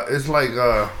like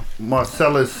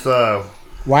Marcellus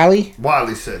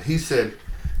Wiley said. He said,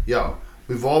 "Yo,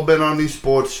 we've all been on these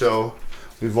sports shows.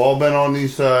 We've all been on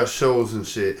these shows and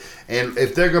shit. And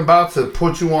if they're about to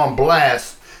put you on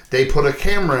blast, they put a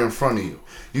camera in front of you.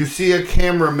 You see a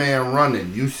cameraman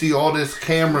running. You see all this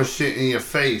camera shit in your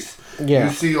face. Yeah.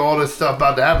 You see all this stuff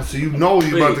about to happen, so you know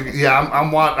you about to. Yeah,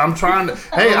 I'm trying to.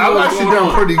 Hey, I've actually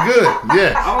done pretty good.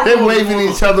 Yeah, they're waving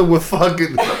each other with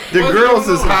fucking. The girls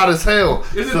is hot as hell.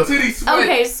 It's a titty sweat.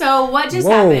 Okay, so what just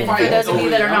happened for those of you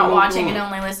that are not watching and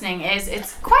only listening is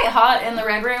it's quite hot in the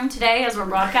Red Room today as we're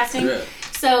broadcasting. Yeah.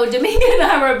 So Dominga and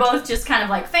I were both just kind of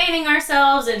like fanning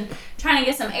ourselves and trying to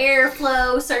get some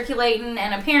airflow circulating,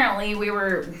 and apparently we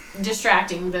were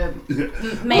distracting the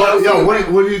males.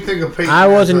 What do you think of Peyton? I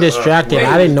wasn't distracted.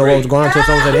 I didn't know what was going on until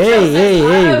someone said,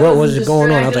 hey, what was it going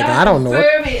on? I was like, I don't know.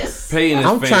 Peyton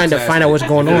I'm trying to find out what's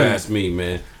going on. That's me,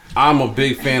 man. I'm a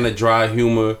big fan of dry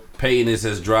humor. Peyton is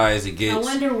as dry as it gets. I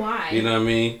wonder why. You know what I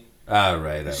mean? All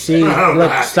right. See,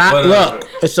 look, stop. Look,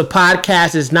 it's a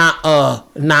podcast. It's not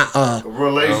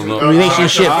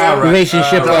relationship.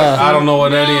 I don't know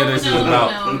what any of this is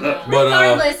about. But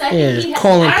regardless, I think he's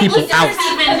calling people out.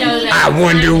 I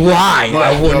wonder why.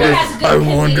 I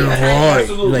wonder why.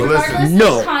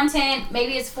 Regardless of content,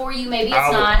 maybe it's for you, maybe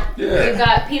it's not. Yeah. You've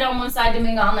got Pete on one side,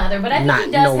 Domingo on the other, but I think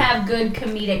he does have good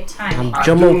comedic timing. I'm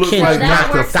Jomo and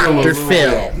Dr.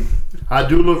 Phil. I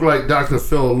do look like Dr.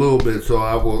 Phil a little bit, so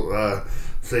I will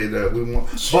say that we want.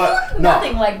 But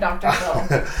nothing like Dr.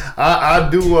 Phil. I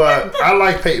do. I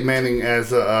like Peyton Manning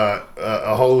as a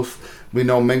host. We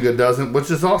know Minga doesn't, which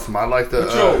is awesome. I like the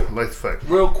fact.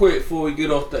 Real quick before we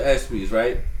get off the Espys,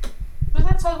 right? We're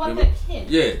not talking about that kid.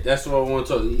 Yeah, that's what I want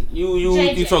to talk.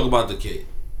 You talk about the kid.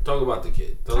 Talk about the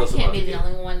kid. Tell us I can't be the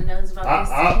only one who knows about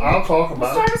this. I'll talk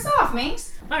about Start it. us off,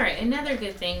 Minx. All right, another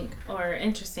good thing or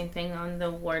interesting thing on the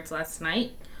awards last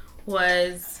night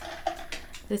was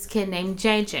this kid named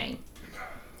JJ.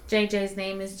 JJ's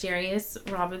name is Jarius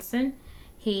Robinson.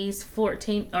 He's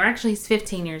 14, or actually he's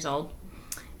 15 years old.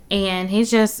 And he's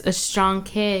just a strong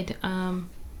kid.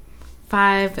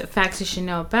 5 facts you should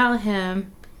know about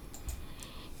him.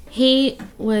 He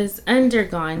was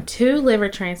undergone 2 liver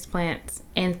transplants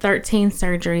and 13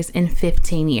 surgeries in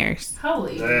 15 years.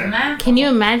 Holy mackerel. Can you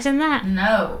imagine that?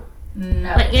 No.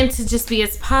 Like, and to just be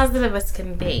as positive as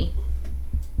can be.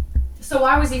 So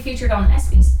why was he featured on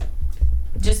Espys?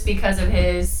 Just because of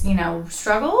his,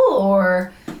 struggle,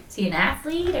 or is he an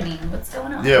athlete? I mean, what's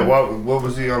going on? Yeah, what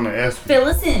was he on the Espys? Fill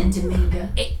us in, Domingo.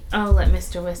 I'll let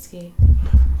Mr. Whiskey.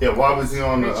 Yeah, why was he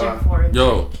on Richard the? Ford.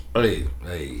 Yo, hey.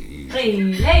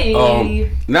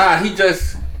 Hey. Nah,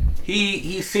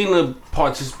 he seemed to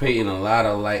participate in a lot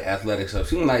of like athletic stuff.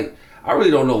 Seemed like I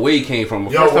really don't know where he came from.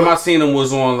 The first time I seen him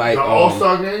was on like the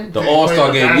All-Star game. The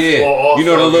All-Star game, yeah.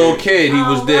 All-Star the little game. kid, he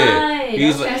was there. Right.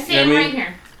 He's Okay. like, See him right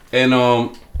here. And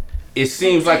it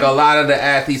seems like a lot of the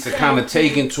athletes are kind of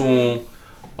taken to him,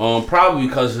 probably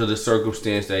because of the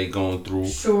circumstance that he's going through.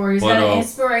 Sure, he's got an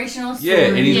inspirational story. Yeah,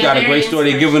 and he's got a very great story.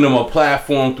 They're giving him a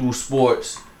platform through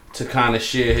sports to kind of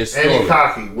share his story. And he's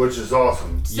cocky, which is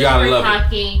awesome. You gotta Super love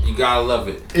cocky. it. You gotta love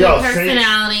it. Yo,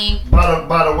 Personality.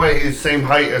 by the way, he's the same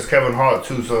height as Kevin Hart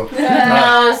too. So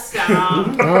No,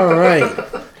 stop. All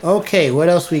right. Okay, what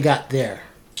else we got there?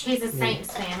 He's a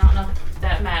Saints fan. I don't know if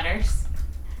that matters.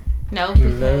 No,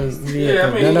 because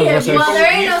None of us are. well,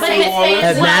 there ain't no Saints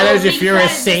fans. It matters if you're a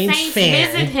because the Saints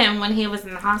fan. Visit him when he was in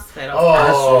the hospital.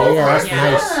 oh, Yeah, that's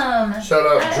Yeah. nice. Shout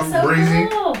out That's Drew so Breezy.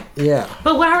 cool. Yeah.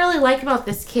 But what I really like about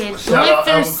this kid, he Shout went out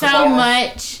through Elvis so Cavall.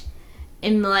 much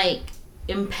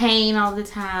in pain all the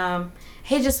time.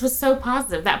 He just was so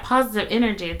positive. That positive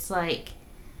energy. It's like,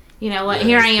 you know what? Yeah,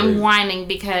 Here I that's am crazy. whining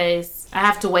because I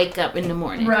have to wake up in the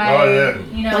morning. Right. Oh,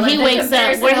 yeah. Well, he the wakes up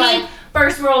comparison where to, he- like,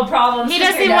 first world problems. He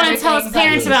doesn't compared even to want to tell his other things,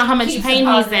 parents like, about how much keeps pain a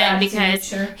he's positive in attitude, because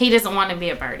sure. he doesn't want to be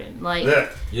a burden. Like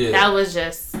Yeah. that was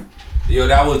just Yo,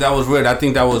 that was weird. I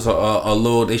think that was a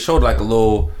little. They showed like a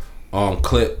little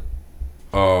clip.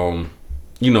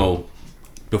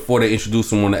 Before they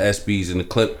introduced him on the Espys, and the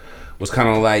clip was kind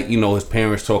of like his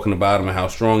parents talking about him and how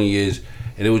strong he is,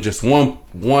 and it was just one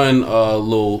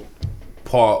little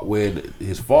part where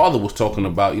his father was talking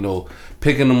about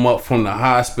picking him up from the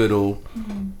hospital,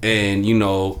 and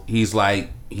he's like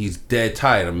he's dead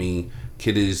tired. I mean,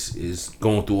 kid is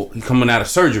going through. He's coming out of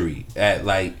surgery at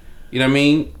like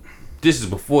This is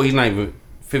before he's not even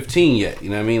 15 yet. You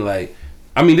know what I mean? Like,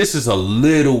 this is a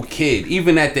little kid.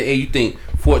 Even at the age, you think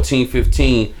 14,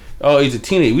 15, oh, he's a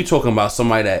teenager. We talking about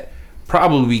somebody that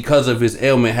probably because of his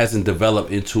ailment hasn't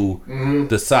developed into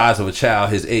the size of a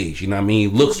child his age. You know what I mean?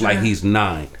 He looks like he's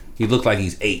 9. He looks like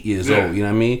he's 8 years old. You know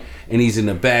what I mean? And he's in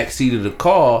the back seat of the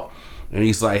car, and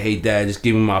he's like, "Hey, Dad, just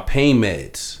give me my pain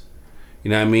meds."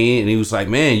 You know what I mean? And he was like,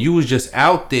 "Man, you was just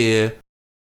out there,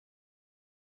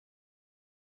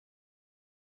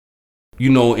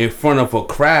 in front of a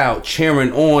crowd,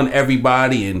 cheering on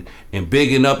everybody and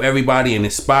bigging up everybody and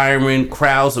inspiring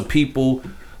crowds of people.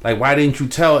 Like, why didn't you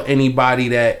tell anybody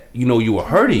that, you were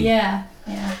hurting? Yeah.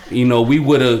 We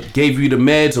would have gave you the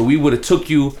meds, or we would have took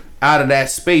you out of that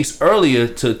space earlier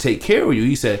to take care of you."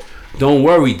 He said, "Don't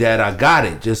worry, Dad, I got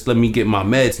it. Just let me get my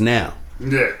meds now."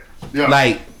 Yeah.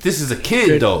 Like, this is a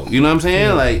kid, though. You know what I'm saying?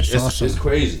 Yeah, like, it's awesome. it's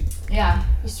crazy. Yeah.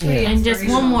 It's really and just one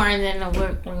inspirational. more, and then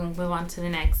we're going to move on to the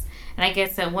next. And I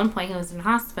guess at one point he was in the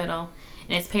hospital,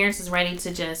 and his parents was ready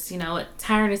to just,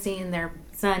 tired of seeing their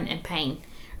son in pain,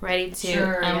 ready to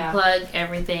unplug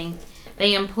everything.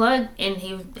 They unplugged, and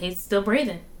he's still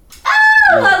breathing.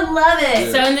 Oh, I love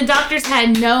it. So, and the doctors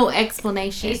had no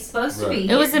explanation. He's supposed to be Right.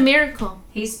 here. It was a miracle.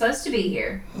 He's supposed to be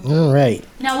here. All right.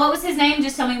 Now, what was his name?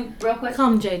 Just tell me real quick.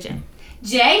 Call him JJ.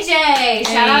 JJ.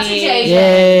 Shout out to JJ.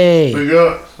 Yay. Big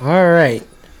up. All right.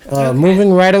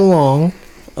 Moving right along.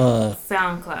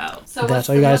 SoundCloud. So That's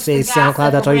all you gotta say,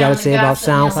 SoundCloud. That's all you gotta say about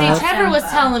SoundCloud. See, Trevor was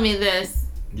telling me this.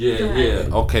 Yeah.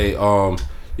 Okay.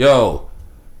 Yo,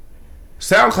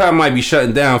 SoundCloud might be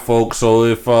shutting down, folks. So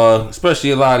if,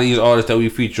 especially a lot of these artists that we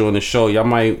feature on the show, y'all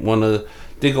might want to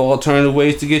think of alternative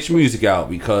ways to get your music out,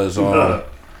 because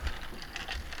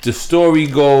the story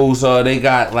goes, they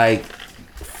got like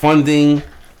funding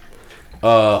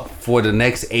for the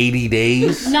next 80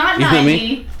 days. Not You know what I 90.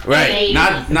 mean? Right.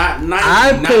 Not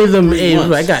I pay them.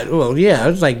 I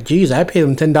was like, geez, I pay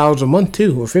them $10 a month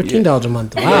too, or $15 a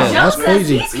month. Wow, that's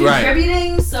crazy. He's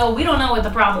contributing, so we don't know what the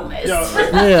problem is.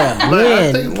 Yeah,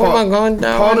 man. What am I going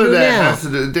down? Part of that has to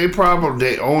do.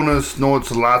 They owner snorts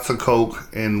lots of coke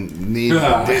and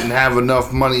didn't have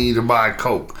enough money to buy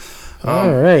coke.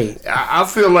 All right. I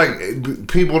feel like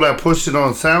people that push it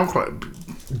on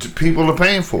SoundCloud, people are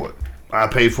paying for it. I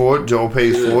pay for it. Joe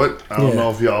pays for it. I don't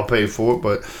know if y'all pay for it,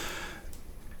 but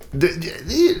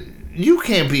you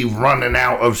can't be running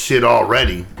out of shit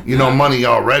already. Money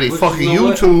already. But fucking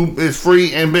YouTube is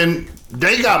free, and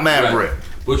they got mad bread.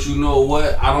 But you know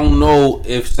what? I don't know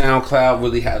if SoundCloud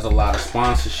really has a lot of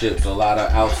sponsorships, a lot of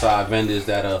outside vendors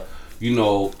that are,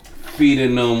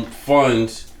 feeding them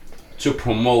funds to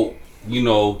promote,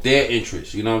 their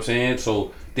interests. You know what I'm saying?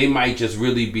 So they might just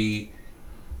really be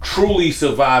truly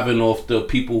surviving off the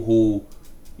people who,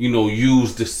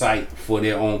 use the site for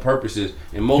their own purposes.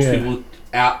 And most people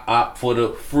opt for the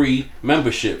free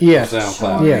membership of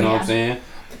SoundCloud. Sure. You know what I'm saying?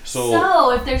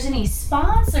 So if there's any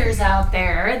sponsors out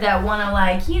there that want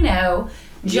to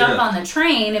jump on the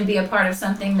train and be a part of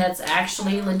something that's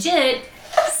actually legit,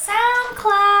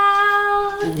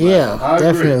 SoundCloud. Yeah,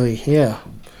 definitely. Yeah.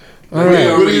 All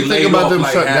right. What do you think about them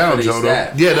shutting down, Joe?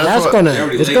 Yeah, that's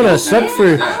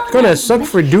gonna suck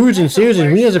for dudes and Sears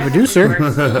and me as a producer.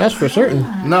 That's for certain.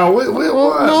 No,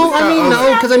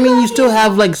 because you still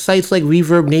have like sites like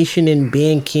Reverb Nation and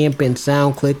Bandcamp and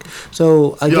SoundClick.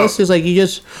 So I guess it's like you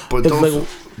just. But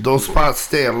those spots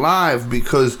stay alive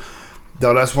because,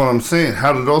 that's what I'm saying.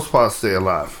 How do those spots stay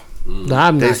alive?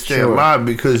 They stay alive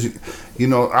because,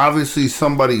 obviously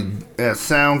somebody at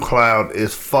SoundCloud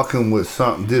is fucking with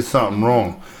something, did something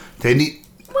wrong. They need.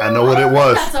 I know what it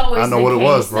was. I know what it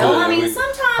was, bro. Sometimes.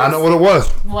 I know what it was.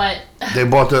 What? They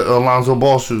bought the Alonzo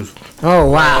Ball shoes.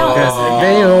 Oh wow!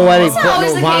 They don't know why they bought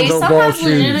the Alonzo Ball shoes. Sometimes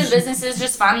legitimate businesses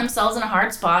just find themselves in a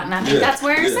hard spot, and I think that's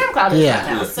where SoundCloud is right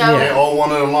now. So they all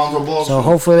wanted Alonzo Ball shoes. So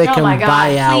hopefully they can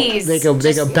buy out. Please, they can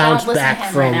bounce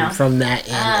back from that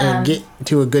and get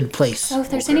to a good place. So if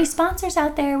there's any sponsors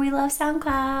out there, we love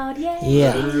SoundCloud. Yay!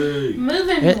 Yeah.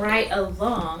 Moving right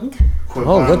along.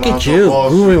 Look at you.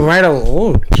 Moving right along.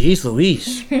 Oh, jeez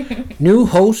Louise. New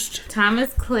host. Time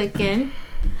is clicking.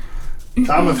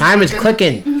 Time is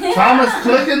clicking. Thomas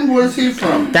Clicking? Where's he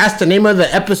from? That's the name of the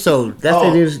episode. That's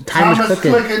the name. Time is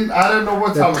clicking. I didn't know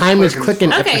what Time is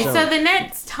clicking. Okay, so the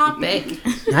next topic.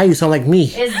 Now you sound like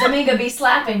me. Is Dominga be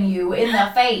slapping you in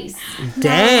the face?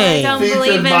 Dang. No, I don't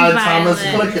believe in violence.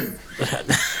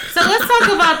 So let's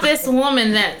talk about this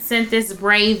woman that sent this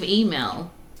brave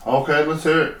email. Okay, let's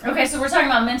hear it. Okay, so we're talking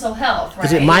about mental health, right?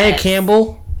 Is it Maya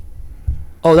Campbell?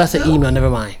 Oh, that's an email. Never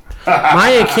mind.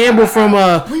 Maya Campbell from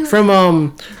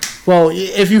well,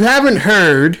 if you haven't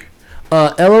heard,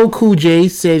 LL Cool J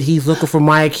said he's looking for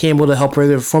Maya Campbell to help her,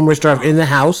 the former star, in the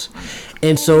house,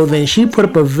 and so then she put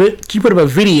up a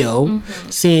video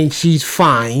saying she's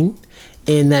fine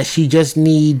and that she just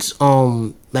needs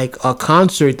like a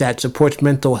concert that supports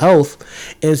mental health,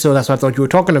 and so that's what I thought you were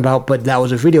talking about. But that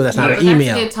was a video. That's not an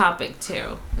email. That's a good topic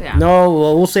too. Yeah. No,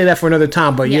 well, we'll say that for another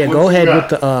time. But go ahead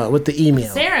with the email.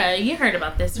 Sarah, you heard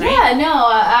about this, right? Yeah, no,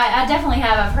 I definitely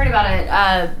have. I've heard about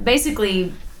it.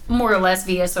 Basically, more or less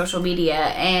via social media,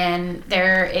 and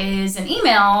there is an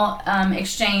email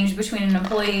exchange between an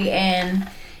employee and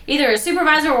either a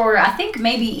supervisor or I think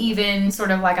maybe even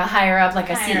sort of like a higher up, like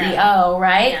a CEO,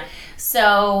 right? Yeah.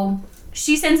 So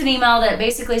she sends an email that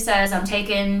basically says, I'm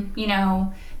taking,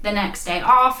 the next day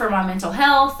off for my mental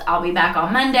health. I'll be back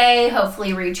on Monday,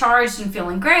 hopefully recharged and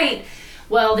feeling great.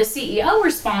 Well, the CEO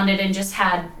responded and just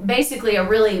had basically a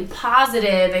really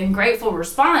positive and grateful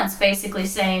response, basically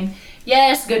saying,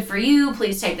 yes, good for you.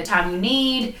 Please take the time you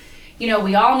need.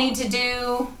 We all need to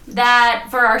do that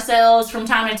for ourselves from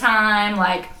time to time.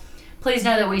 Like, please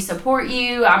know that we support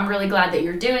you. I'm really glad that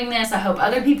you're doing this. I hope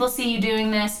other people see you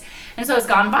doing this. And so it's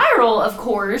gone viral, of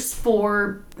course,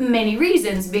 for many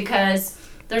reasons, because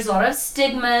there's a lot of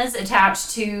stigmas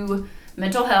attached to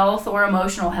mental health or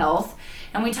emotional health.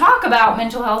 And we talk about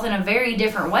mental health in a very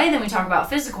different way than we talk about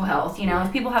physical health.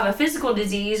 If people have a physical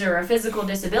disease or a physical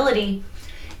disability,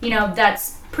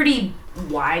 that's pretty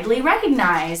widely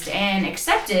recognized and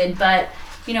accepted. But,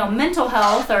 mental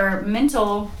health or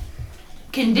mental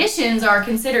conditions are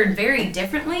considered very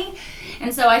differently.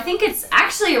 And so I think it's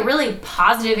actually a really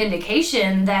positive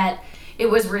indication that it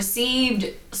was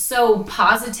received so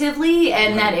positively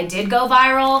and that it did go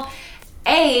viral.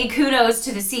 Kudos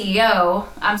to the CEO.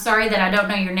 I'm sorry that I don't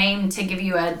know your name to give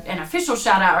you an official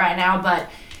shout out right now, but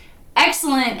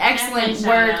excellent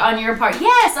work on your part.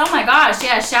 Yes, oh my gosh,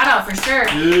 yeah, shout out for sure.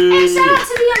 And shout out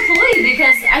to the employee,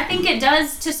 because I think it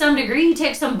does, to some degree,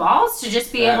 take some balls to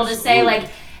just be able to say, like,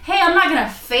 hey, I'm not going to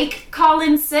fake call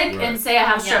in sick and say I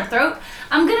have strep throat.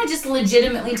 I'm going to just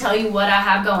legitimately tell you what I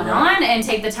have going on and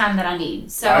take the time that I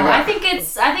need. So I think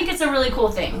it's a really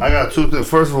cool thing. I got two things.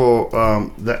 First of all,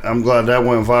 I'm glad that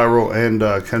went viral, and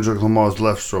Kendrick Lamar's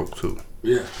left stroke too.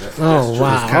 Yeah.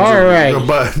 Wow! All right. Moving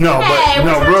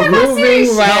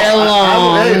right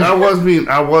along.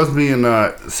 I was being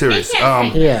serious.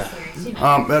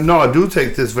 No, I do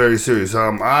take this very serious.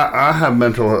 I have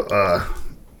mental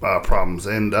problems,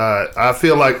 and I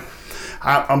feel like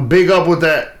I'm big up with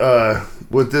that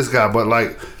with this guy, but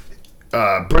like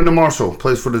Brendan Marshall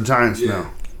plays for the Giants now.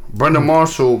 Brendan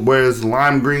Marshall wears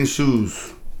lime green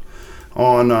shoes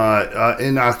on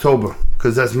in October,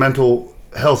 because that's Mental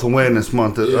Health Awareness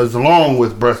Month, as along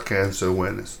with breast cancer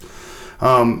awareness.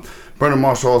 Brendan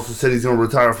Marshall also said he's going to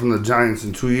retire from the Giants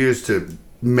in 2 years to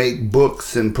make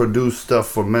books and produce stuff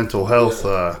for mental health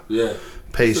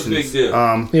patients. It's a big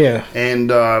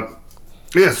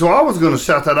deal. So I was going to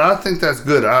shout that out. I think that's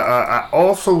good. I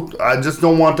just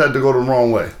don't want that to go the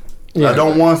wrong way. I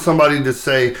don't want somebody to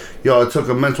say, yo, it took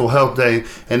a mental health day,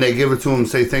 and they give it to them and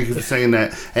say, thank you for saying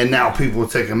that, and now people are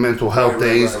taking mental health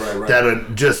days that are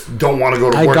just don't want to go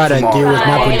to work tomorrow.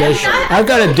 I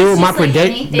got to deal with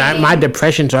my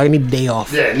depression, so I need a day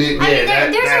off. There's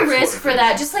a risk for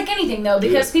that, just like anything, though,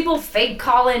 because people fake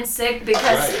call in sick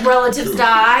because relatives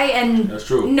die, and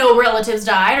no relatives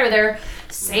died, or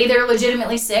say they're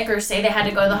legitimately sick, or say they had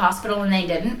to go to the hospital and they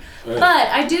didn't. But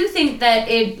I do think that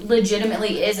it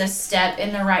legitimately is a step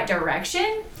in the right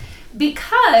direction,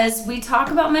 because we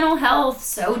talk about mental health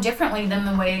so differently than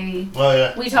the way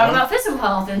we talk about physical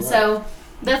health. And so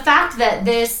the fact that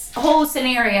this whole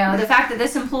scenario, the fact that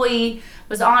this employee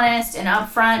was honest and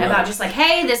upfront about just like,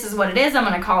 hey, this is what it is, I'm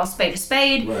going to call a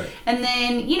spade. And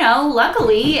then,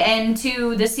 luckily, and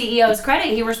to the CEO's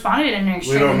credit, he responded in an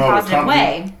extremely positive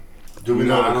way. Do we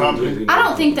know the company? I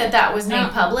don't think that was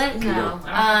made public. No.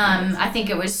 I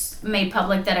think it was made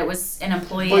public that it was an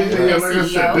employee of the CEO. Like I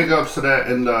said, big ups to that,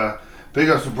 and big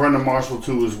ups to Brendan Marshall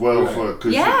too as well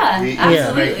he's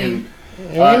making.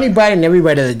 Anybody and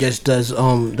everybody that just does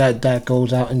that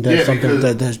goes out and does something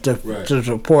to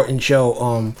support and show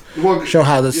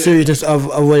how the seriousness of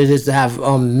what it is to have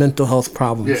mental health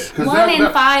problems. 1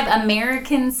 in 5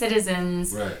 American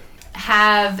citizens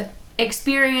have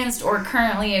experienced or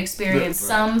currently experience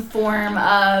some form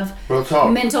of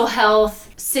mental health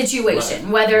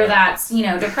situation, whether that's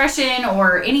depression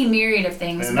or any myriad of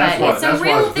things. But it's a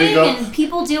real thing, and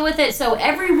people deal with it. So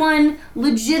everyone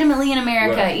legitimately in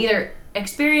America either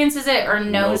experiences it or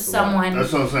knows someone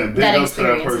that's what I'm saying. Big ups to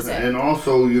that person. And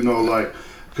also,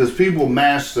 because people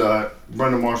mashed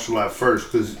Brendan Marshall at first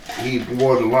because he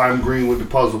wore the lime green with the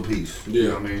puzzle piece. You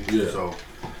know what I mean? So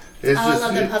I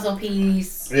love the puzzle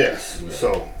piece. Yes.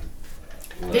 So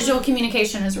visual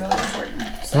communication is really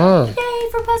important. So yay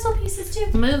for puzzle pieces too.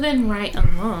 Moving right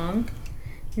along.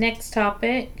 Next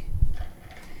topic.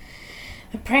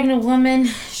 A pregnant woman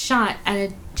shot at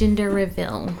a gender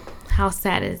reveal. How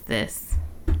sad is this?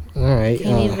 All right.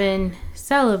 Can't even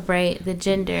celebrate the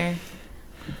gender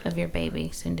of your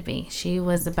baby, soon to be. She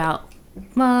was about,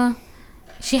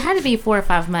 she had to be 4 or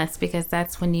 5 months, because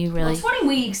that's when you really... 20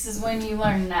 weeks is when you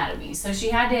learn anatomy, so she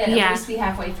had to at least be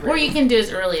halfway through. Or you can do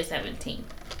as early as 17.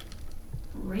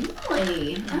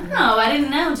 Really? Oh, I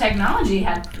didn't know technology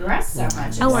had progressed so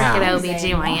much. I work at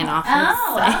OBGYN office.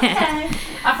 Oh, okay.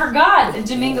 I forgot that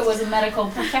Domingo was a medical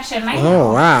profession.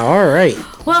 Oh, wow. All right.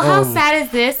 Well, how sad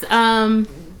is this?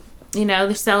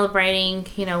 They're celebrating,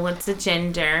 what's the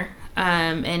gender,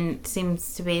 and it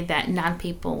seems to be that 9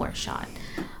 people were shot.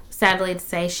 Sadly to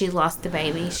say, she lost the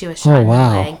baby. She was shot in the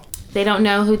leg. They don't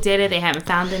know who did it. They haven't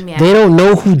found him yet. They don't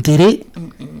know who did it?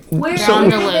 Where on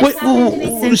the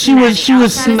loose. She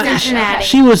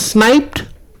was sniped?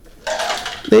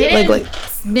 They didn't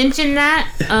mention that.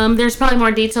 There's probably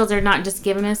more details they're not just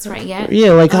giving us right yet.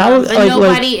 Yeah, like how... But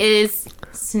nobody is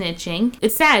snitching.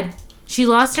 It's sad. She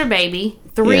lost her baby.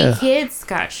 3 kids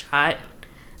got shot.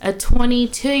 A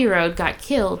 22-year-old got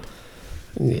killed.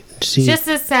 See, just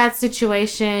a sad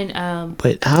situation.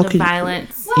 But how could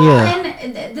violence? Well,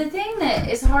 and the thing that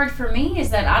is hard for me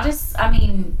is that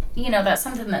that's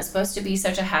something that's supposed to be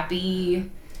such a happy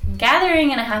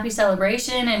gathering and a happy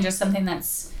celebration, and just something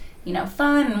that's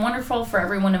fun and wonderful for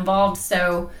everyone involved.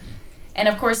 So, and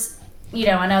of course,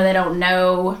 I know they don't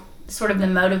know sort of the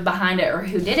motive behind it or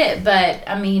who did it, but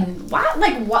why?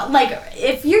 Like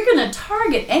if you're gonna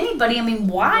target anybody,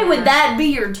 why would that be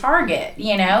your target?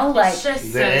 The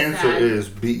answer is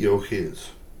beat your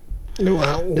kids.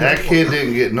 That kid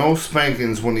didn't get no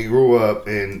spankings when he grew up,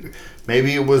 and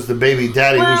maybe it was the baby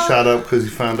daddy who shot up because he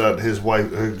found out his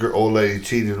wife, her old lady,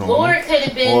 cheated on him. Or it could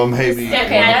have been or maybe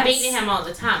stepdad beating him all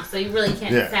the time, so you really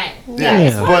can't say. Yeah,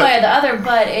 it's one way or the other,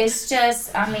 but it's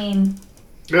just, I mean,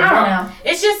 I don't know.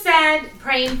 It's just sad,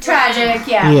 praying, tragic.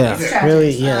 Yeah, it's tragic.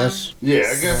 really, yes. Yeah,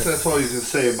 I guess that's all you can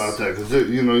say about that, because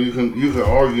you know you can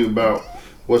argue about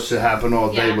what should happen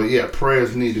all day, but yeah,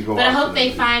 prayers need to go. But out I hope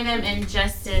they find them and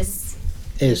justice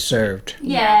is served.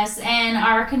 Yes, and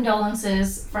our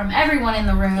condolences from everyone in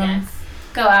the room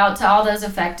go out to all those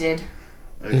affected.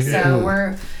 So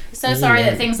we're so sorry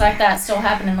that things like that still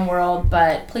happen in the world,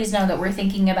 but please know that we're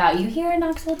thinking about you here in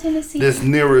Knoxville, Tennessee. This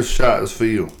nearest shot is for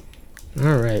you.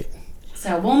 All right.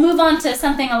 So we'll move on to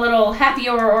something a little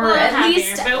happier or at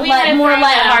least more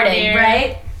lighthearted,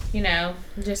 right? You know,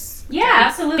 just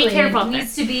absolutely. Be careful. It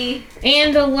needs to be.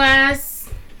 And the last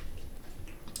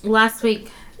week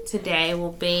today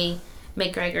will be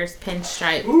McGregor's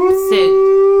pinstripe suit.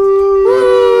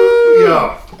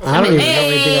 Yeah. I don't even know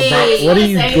anything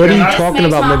about. What are you talking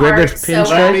about? McGregor's pinstripes?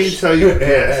 Let me tell you.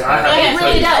 Yes, it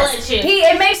really does.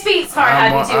 It makes Pete's heart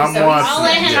happy too. I'll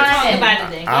let him talk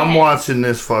about it. I'm watching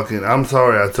this fucking. I'm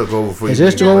sorry I took over for you. Is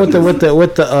this the one with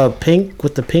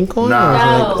the pink on?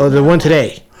 Nah. Or the one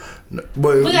today?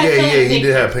 But he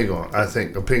did have pink on. I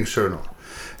think a pink shirt on.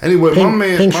 Anyway,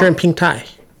 pink shirt and pink tie.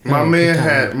 My man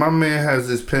has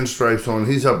his pinstripes on.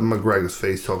 He's up in McGregor's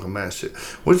face talking mad shit,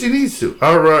 which he needs to. In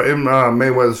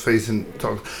Mayweather's face and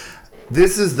talk.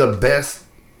 This is the best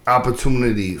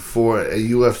opportunity for a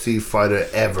UFC fighter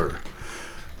ever.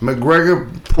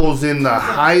 McGregor pulls in the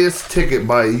highest ticket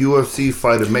by a UFC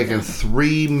fighter, making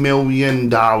 $3 million.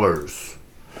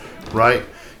 Right?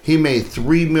 He made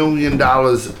 $3 million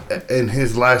in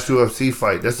his last UFC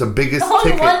fight. That's the biggest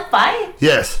ticket. One fight?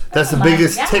 Yes, that's the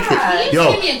biggest ticket.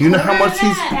 Yo, you know how much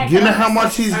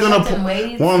he's gonna put.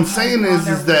 What I'm saying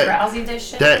is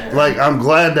that like I'm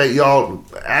glad that y'all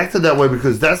acted that way,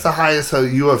 because that's the highest a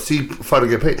UFC fighter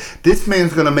get paid. This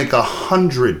man's gonna make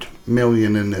 $100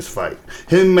 million in this fight.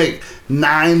 He'll make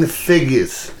 9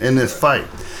 figures in this fight,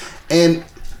 and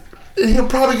he'll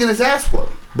probably get his ass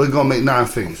whooped. But gonna make 9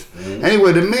 figures.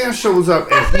 Anyway, the man shows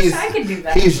up and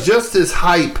he's just as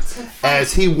hype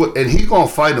as he would, and he gonna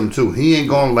fight him too. He ain't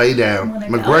gonna lay down.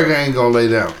 McGregor ain't gonna lay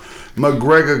down.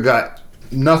 McGregor got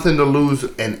nothing to lose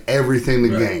and everything to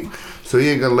gain, so he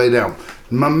ain't gonna lay down.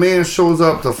 My man shows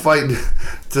up to fight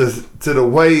to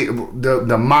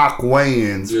the mock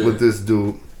weigh-ins with this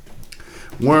dude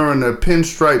wearing a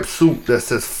pinstripe suit that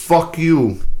says "fuck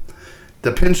you."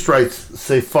 The pinstripes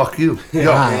say "fuck you."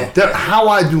 Yo, how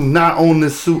I do not own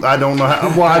this suit, I don't know how.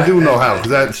 Well, I do know how, because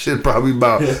that shit probably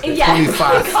about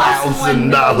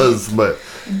 $25,000.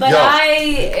 But I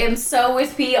am so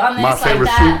with Pete on this. My favorite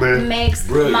that suit, makes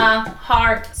my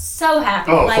heart so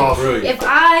happy. If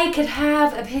I could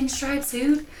have a pinstripe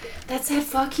suit that said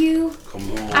 "fuck you,"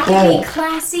 I could be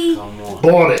classy.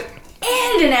 Bought it.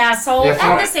 And an asshole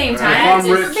at the same time.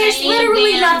 There's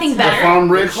literally nothing better. If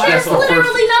I'm rich, there's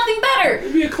literally nothing better.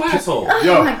 It'd be a class hole.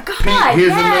 Oh my God! Pete,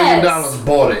 here's $1 million.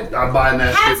 Bought it. I'm buying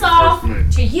that. Hats off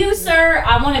to you, sir.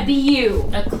 I want to be you.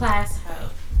 A class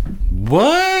hoe.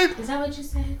 What? Is that what you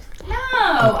said? No,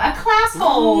 a class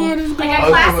hole. Like a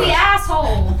classy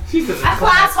asshole. A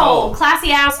class hole.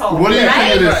 Classy asshole. What do you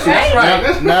think of this shit?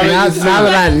 Right? Now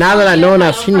that I know and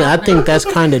I've seen it, I think that's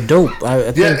kind of dope.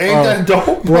 I think, ain't that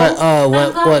dope?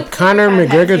 What Conor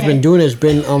McGregor's been doing has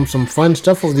been some fun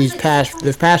stuff over these past 2.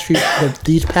 I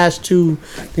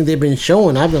think they've been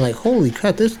showing. I've been like, holy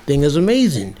crap, this thing is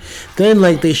amazing. Then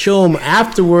like they show him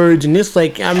afterwards, and it's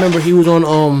like I remember he was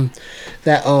on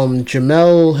that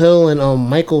Jamel Hill and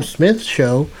Michael Smith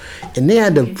show, and they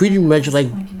had to pretty much like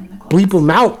bleep him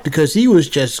out because he was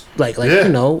just like I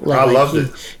loved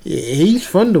it. He's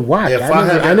fun to watch.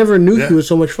 I never knew he was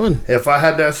so much fun. If I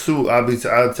had that suit, I'd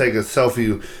take a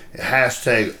selfie.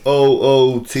 Hashtag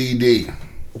OOTD.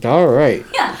 All right.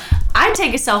 Yeah, I'd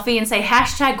take a selfie and say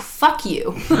hashtag fuck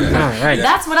you. All right.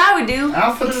 That's what I would do.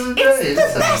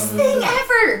 It's the best thing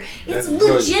ever. It's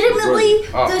legitimately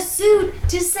the suit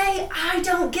to say I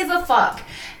don't give a fuck,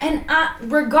 and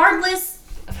regardless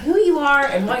of who you are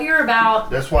and what you're about.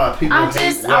 That's why people. I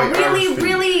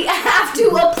really have to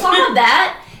applaud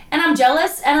that. And I'm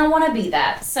jealous, and I want to be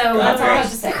that. So that's all I have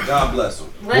to say. God bless them.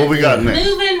 What we got next?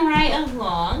 Moving right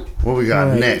along. What we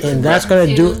got next? And that's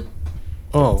gonna do.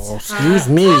 Oh, excuse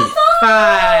me.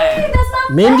 5.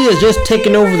 Mindy is just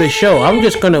taking over the show. I'm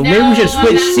just gonna. Maybe we should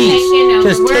switch seats.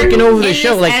 Just taking over the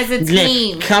show. Like as a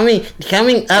team. Coming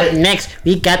up next,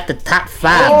 we got the top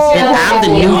 5. And I'm the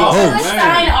new host.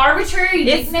 Assign arbitrary arbitrary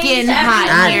It's nicknames getting to hot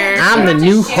everyone. here. I'm the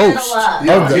new host of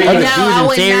the other Jomo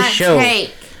and Sarah show.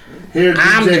 Here,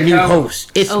 I'm DJ the new Khaled.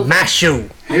 host. It's my show.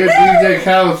 Here, DJ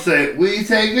Khaled said, "We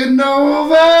taking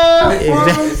over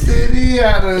from the city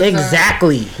out of town."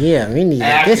 Exactly. Yeah, we need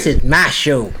that. This is my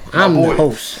show. I'm the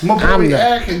host. My boy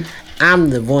acting.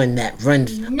 I'm the one that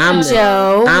runs.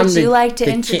 Joe, I'm would the- you like to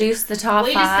the introduce the top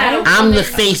We just five? gotta- I'm the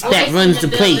face that runs the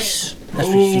place. That's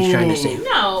what she's trying to say.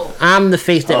 No. I'm the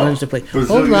face that runs the place.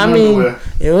 Brazilian Hold on, I mean,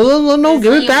 underwear. no,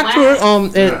 give it back to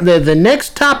her. The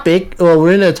next topic, or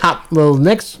we're in the top. Well,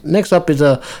 next up is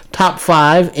a top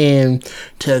 5, and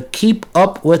to keep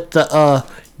up with the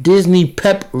Disney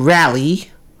pep rally.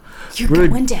 You're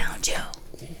going down, Joe.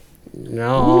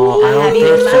 No, I don't Have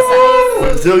you think so.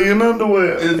 Brazilian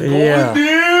underwear.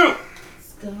 Yeah.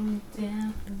 Going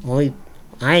down. Only,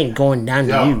 I ain't going down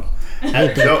to you.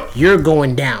 Joe, You're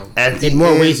going down At the in more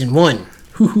end- ways than one.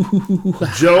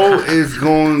 Joe is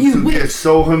going to get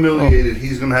so humiliated.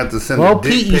 He's going to have to send Well, a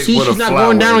dick Pete, you pic see, with a she's not flower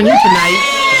going down on in you it.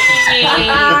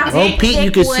 tonight. Well, Pete,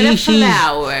 you can see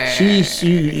she's.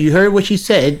 You heard what she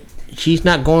said. She's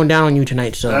not going down on you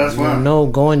tonight, so That's fine. no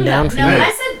going down for No, you.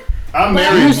 I said I'm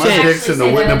Well, married. you My said- dick's in the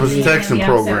witness protection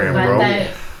program, bro.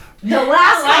 the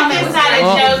last Like comment it's was not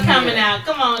like, a joke coming out.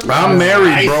 Come on. I'm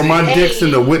married, bro. My dick's in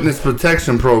the witness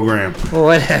protection program.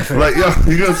 Whatever. Like, yo,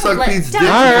 you gonna suck Let- Pete's don't-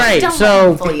 dick? All right, Don't so let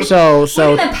him fool you. so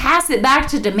we're gonna pass it back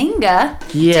to Dominga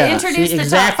Yeah, to introduce see, the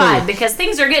exactly. top 5 because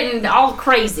things are getting all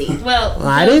crazy. Well,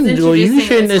 I Joe's didn't. Well, you introducing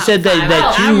shouldn't the have said top that. five.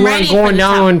 That Oh, you I'm weren't ready for going the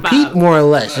down top on five. Pete, more or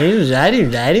less. I didn't say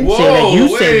that. You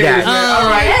said that. All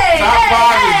right, Hey, top hey,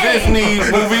 5 is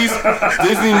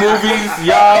Disney movies,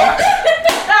 y'all.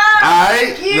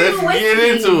 Alright, let's get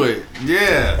into it.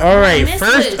 Yeah. All right. Missed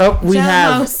First it. up, we Jomo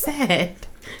have. said.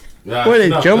 What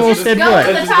did Jomo said? Go What?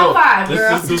 with the top 5,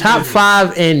 girl. Top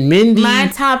 5 and Mindy. My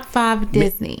top 5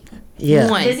 Disney. Yeah.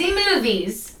 One. Disney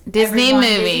movies. Disney Everyone,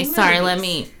 movie. Disney Sorry,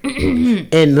 movies. let me.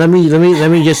 And let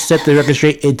me just set the record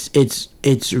straight.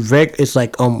 It's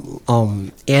like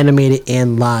animated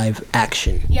and live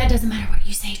action. Yeah, it doesn't matter what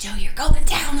you say, Joe. You're going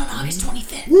down on August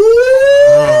 25th.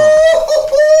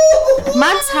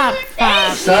 My top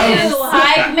 5.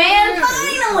 Hype man,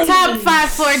 finally. Top 5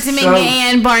 for Dominga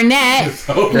and Barnett.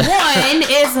 One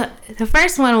is the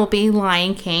first one will be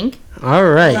Lion King. All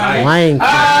right, Lion King.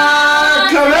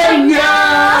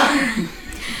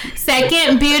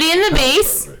 Second, Beauty and the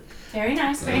Beast. Very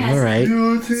nice, very nice. All right.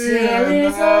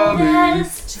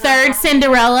 Third,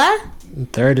 Cinderella.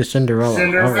 Third is Cinderella. All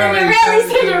right.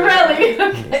 Cinderella.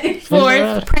 Okay.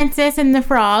 Fourth, Princess and the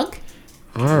Frog.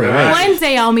 All right. One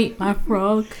day I'll meet my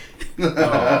frog.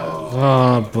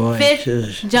 Oh boy.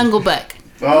 Fifth, Jungle Book.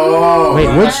 Oh, Wait,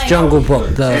 which Jungle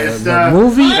Book? The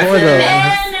movie or the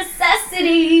And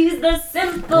necessities, the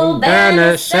simple bare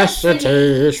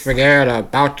necessities? Forget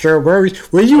about your worries.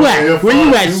 Where you at? Where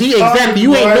you at? See, exactly.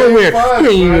 You ain't nowhere. You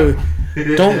ain't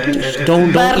even. Don't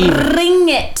even. Bring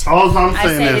it. all I'm I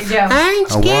saying say to is, Joe. I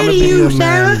ain't I want scared to of be you, a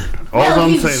Sarah. man. All Well, I'm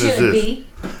you saying is should this: be.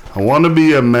 I want to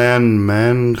be a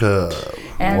man cub.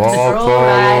 And Walk stroll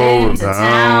right all into down.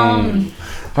 town.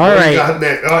 All You right. got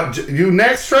that. You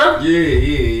next, Trev?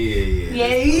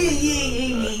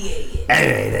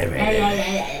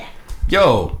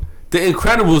 Yo, The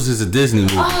Incredibles is a Disney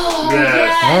movie.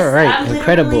 Yes. All right, I literally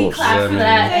Incredibles. clapped for Yeah,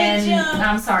 that, and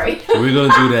I'm sorry. So we're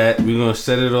gonna do that. We're gonna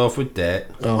set it off with that.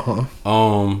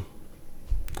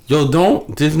 Yo,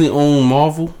 don't Disney own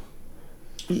Marvel?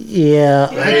 Yeah,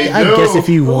 They I do. guess if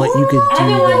you want, you could I've been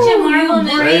do that. watching Marvel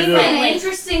movies. do. An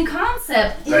interesting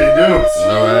concept. They do.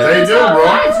 Alright. They do, bro.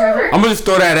 Hi, Trevor. I'm gonna just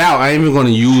throw that out. I ain't even gonna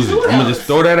use it. I'm gonna just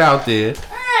throw that out there.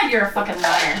 You're a fucking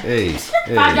liar. Hey,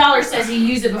 $5 says you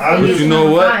use it before I'm you just- use you know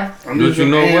number what? 5. I'm But just you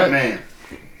an know what? Ant-Man.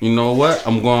 You know what?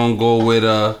 I'm gonna go with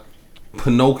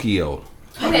Pinocchio.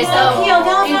 Okay, so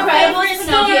Incredibles Incredibles, story.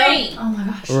 Pinocchio. Oh my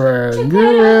gosh.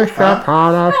 Regular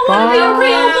upon a fire.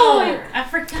 I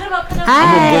forgot about Pinocchio. I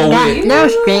go got with no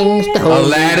strings to hold me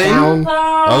Aladdin. down.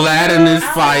 Aladdin is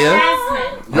fire.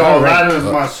 Yo, that is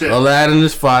my shit. Aladdin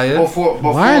is fire. Before,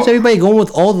 Why is everybody going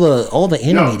with all the No,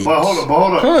 animated? but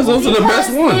hold up. Cause those are the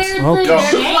best ones.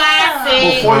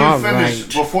 Okay. Classic.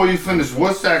 Before you finish,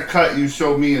 what's that cut you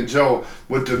showed me and Joe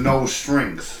with the no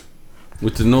strings?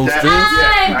 With the no That- strings.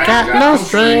 yeah, I Got no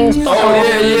strings. Oh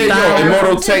yeah. Yo,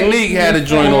 Immortal Technique had a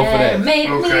joint off of that. Made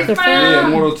me Okay. Yeah, frown.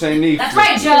 Immortal Technique. That's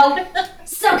right, Joe.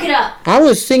 Soak it up. I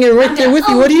was singing right there with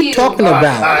you. What are you talking about?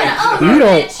 Alright. You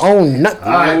don't own nothing.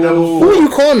 Alright, number Who are you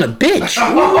calling a bitch?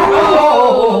 I'm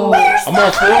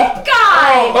on 4.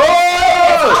 Guy.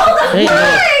 Oh! Ain't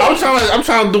no- I'm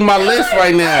trying to do my list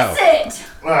right now. That's it.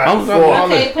 Alright, I'm four. trying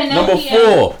to Okay, number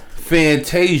Pinocchio. 4.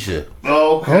 Fantasia.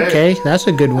 Okay, that's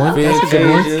a good one. Fantasia. That's a good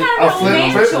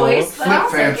one. Flip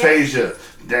Fantasia.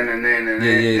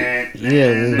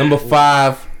 Yeah. Number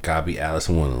 5, gotta be Alice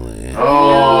in Wonderland.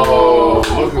 Oh,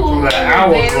 looking through that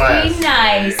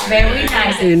hourglass. Very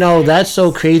nice. You know, that's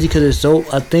so crazy because it's so.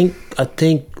 I think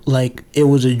like it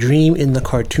was a dream in the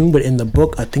cartoon, but in the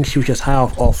book, I think she was just high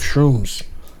off shrooms.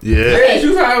 Yeah. She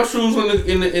was high shoes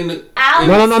in the.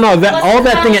 No. All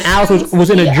that thing in Alice was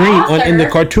in a dream. In the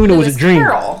cartoon, it was a dream.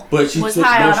 But she was took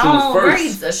high on all first.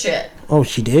 grades of shit. Oh,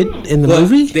 she did in the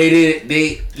movie.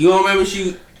 They. You don't remember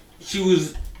she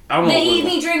was. I don't know. The eat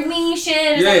me, drink me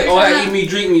shit. Yeah, all that eat me,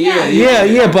 drink me.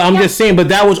 Yeah. But I'm just saying. But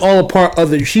that was all a part of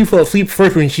the. She fell asleep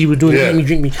first when she was doing eat me,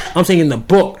 drink me. I'm saying in the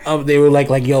book, they were like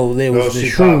yo, there was the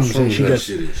shrooms and she just.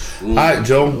 All right,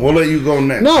 Joe. We'll let you go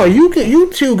next. No, you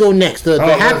two go next. The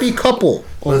happy couple.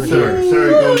 Let's Sarah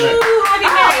go next.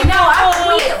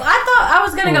 I thought I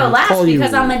was gonna go last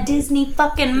because I'm a Disney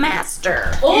fucking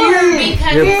master. Or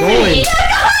because you're going.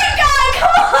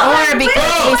 Or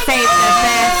because you saved the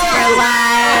best for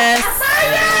last.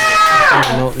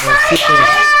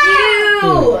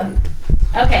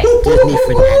 Okay. Disney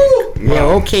fanatic. Yeah,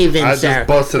 okay then, I Sarah. just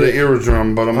busted an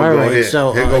eardrum, but I'm gonna go ahead.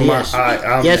 So, Here go yes.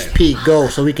 I'm yes, next. Pete, go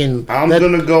so we can. I'm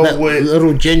gonna go with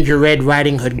little Ginger Red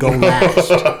Riding Hood. Go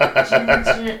last.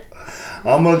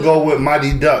 I'm gonna go with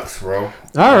Mighty Ducks, bro.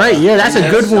 All right, yeah, that's a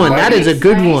good one. That is a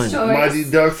good one. Mighty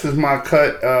Ducks is my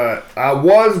cut. I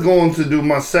was going to do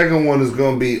my second one is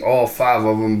going to be all 5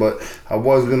 of them, but I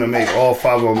was going to make all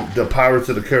 5 of them the Pirates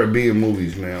of the Caribbean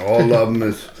movies, man. All of them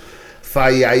is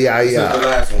fire. Except the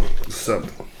last one.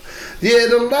 Something. Yeah,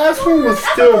 the last one was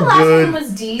still good. One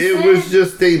was decent. It was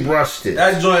just they rushed it.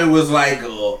 That joint was like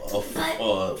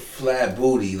a flat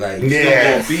booty. Like, you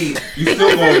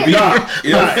still gonna be.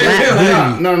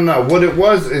 No. What it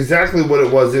was, exactly what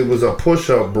it was a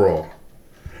push-up brawl.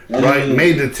 Right?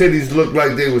 Made the titties look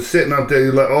like they were sitting up there.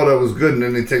 You're like, oh, that was good. And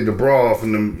then they take the bra off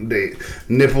and then they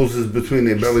nipples is between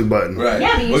their belly button. Right.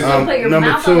 Yeah, but you still put your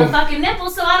mouth on the fucking nipple,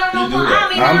 so I don't know what the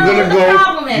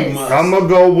problem is. I'm going to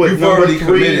go with You've number already 3.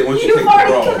 committed once you take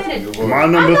the bra off. My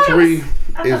number 3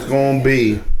 is going to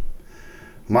be...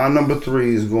 My number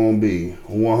 3 is going to be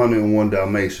 101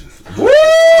 Dalmatians. Woo!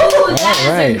 That's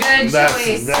a good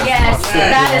choice. Yes,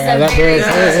 that is a very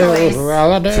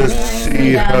good choice. To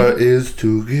see her is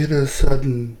to get a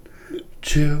sudden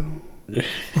chill.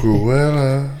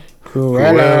 Cruella.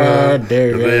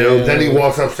 Then he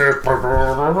walks upstairs.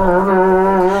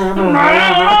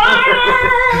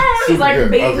 He's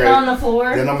like beating on the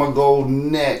floor. Then I'm going to go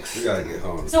next. We gotta get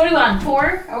home. So what are we on?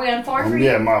 4? Are we on 4 for you?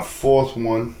 Yeah, my 4th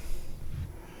one.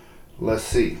 Let's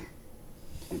see.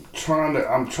 I'm trying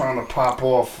to pop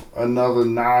off another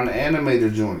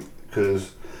non-animated joint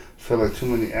because I feel like too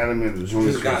many animated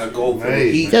joints. Just gotta go for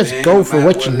the heat. Just go for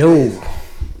what you know.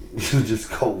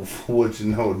 Just go for what you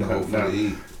know.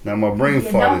 Now my brain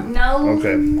farted. No.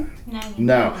 Okay.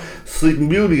 Now Sleeping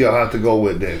Beauty I'll have to go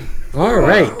with then. All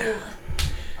right.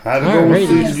 I had to go with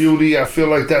Sleeping Beauty. I feel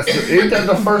like ain't that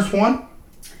the first one?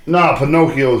 Nah,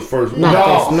 Pinocchio's first one.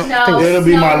 No, it'll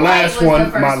be my last one.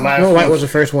 Snow White was the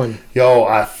first one. Yo,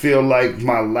 I feel like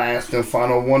my last and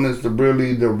final one is the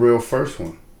real first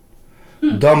one.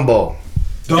 Dumbo.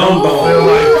 Dumbo and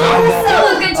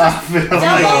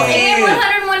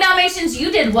 101 Dalmatians.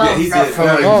 You did well.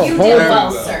 Yeah, you did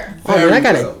well, sir. Oh man, I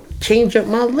gotta change up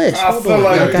my list. I feel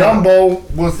like Dumbo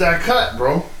was that cut,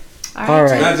 bro. All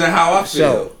right. That's how I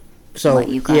feel. So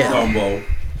yeah. Dumbo.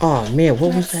 Oh man,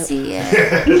 what was that?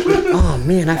 Oh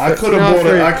man, I could have bought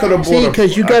it. I could have bought it.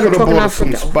 Because you got to talk about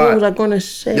what was I gonna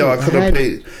say? Yo, I could have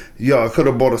paid. Yo, I could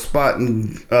have bought a spot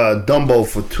in Dumbo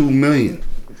for $2 million.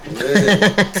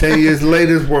 10 years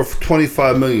later, it's worth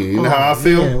 $25 million. You know how I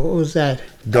feel? Man, what was that?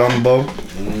 Dumbo.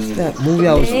 What's that movie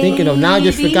I was thinking of? Now I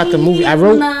just forgot the movie. I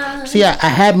wrote. See, I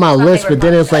had my list, but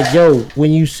then it's like, yo,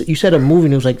 when you said a movie,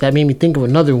 and it was like that made me think of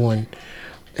another one,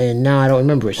 and now I don't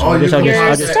remember it. So I'll just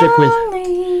stick with.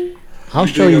 I'll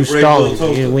show you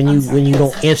stalling when you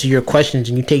don't answer your questions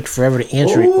and you take forever to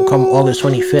answer it. Will come August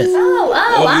 25th.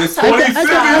 Oh, I'm sorry.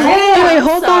 Wait,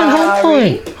 hold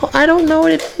on. I don't know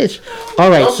what it is. All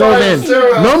right, so then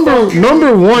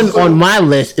number 1 on my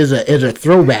list is a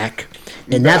throwback,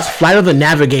 and that's Flight of the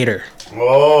Navigator.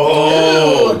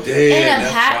 Oh,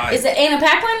 damn! Is it Anna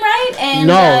Paquin, right? And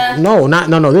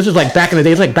no. This is like back in the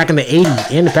day. It's like back in the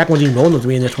 80s. Anna Paquin's even older than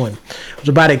me in this one. It's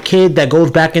about a kid that goes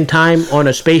back in time on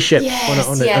a spaceship. On a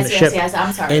ship. Yes.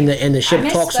 I'm sorry. And the ship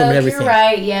talks to him and everything. You're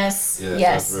right. Yes.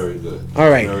 That's very good. All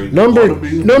right.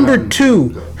 Number 2,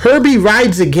 Herbie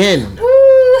Rides Again.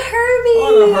 Woo, Herbie.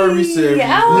 the Herbie series. Oh,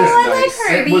 I like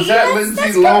Herbie. Was that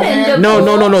Lindsay Lohan?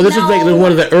 No. This is like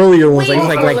one of the earlier ones. Way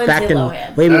Like before back in. Lindsay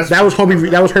Lohan. Wait,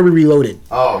 that was Herbie Reloaded.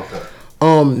 Oh,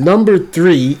 okay. Number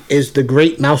 3 is The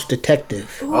Great Mouse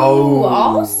Detective. Ooh,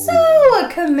 also a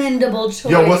commendable choice.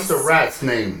 Yo, what's the rat's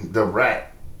name? The rat.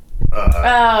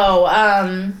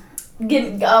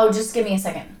 Just give me a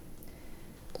second.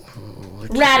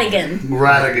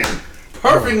 Ratigan.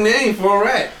 Perfect name for a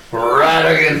rat.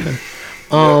 Ratigan.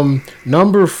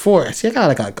 Number 4. See, I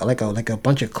got like a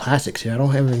bunch of classics here. I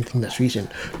don't have anything that's recent.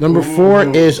 Number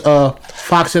 4 is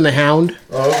Fox and the Hound.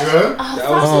 Okay. Oh,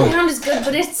 Fox and the Hound is good,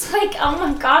 but it's like, oh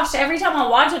my gosh, every time I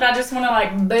watch it, I just want to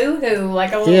like boo-hoo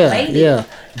like a little baby. Yeah.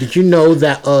 Did you know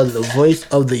that the voice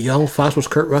of the young fox was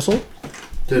Kurt Russell?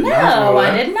 No,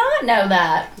 I did not know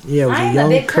that. Yeah, it was I'm a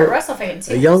big Kurt Russell fan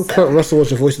too. A young Kurt Russell was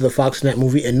the voice of the fox in that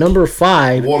movie. And number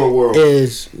 5 Waterworld.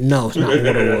 is no, it's not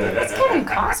Waterworld. That's Kevin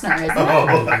Costner, isn't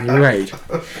it? You're right.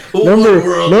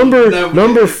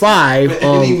 Number 5.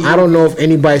 I don't know if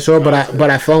anybody saw it, but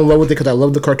I fell in love with it because I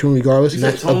love the cartoon regardless, and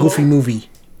that's a Goofy movie.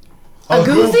 A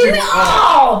Goofy?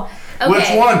 Oh, okay. Which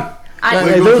one? The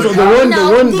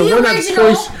one that's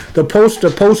the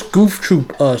post Goof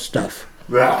Troop stuff.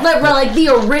 Yeah. Like the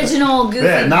original Goofy.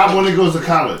 Yeah, not when he goes to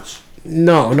college.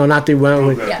 No, not the one.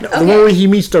 Okay. The one where he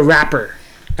meets the rapper.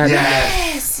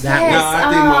 Yes. No, I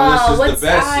think my list is the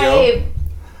best, yo.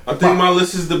 I think my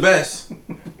list is the best.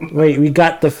 Wait, we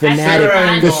got the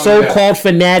fanatic, the so-called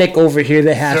fanatic over here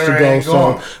that has to go.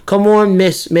 So come on,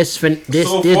 Miss Disney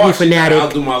fanatic. I'll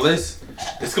do my list.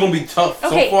 It's gonna be tough.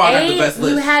 Okay, so far, I got the best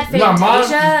list. You had mine's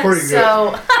Fantasia, pretty good.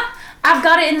 so I've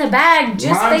got it in the bag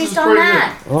just Mine's based is on pretty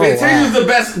that. Oh, Fantasia's the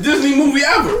best Disney movie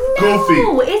ever. Goofy.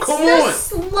 No, it's Come the on.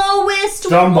 slowest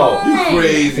Dumbo. one. You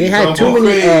crazy. They had Dumbo too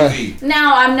many, crazy.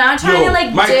 Now, I'm not trying to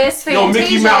diss Fantasia. Yo,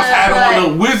 Mickey Mouse had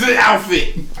on a wizard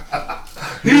outfit.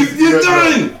 You're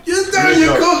done. You're done.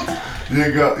 You're cooked.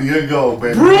 You go,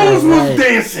 baby. Brooms was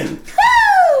dancing.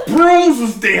 Brooms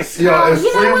was dancing. Yo, is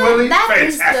You know Free what? Willy? That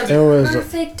is Fantastic. the It was a-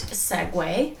 perfect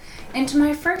segue into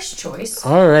my first choice,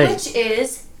 All right. which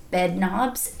is bed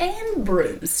knobs and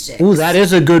broomsticks. Ooh, that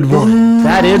is a good one.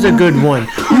 That is a good one.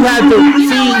 You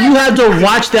have to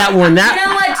watch that one. You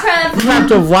know what, Trev? You have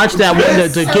to watch that one to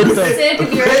So get the. sick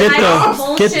of your get type the-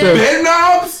 of get bullshit. the- Bed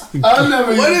knobs? I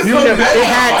never What is used a to bed It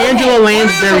had knob? Angela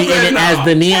Lansbury in it as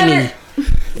the nanny.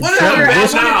 What is a Here, I bed want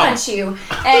to knob? punch you.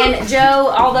 And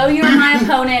Joe, although you're my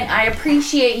opponent, I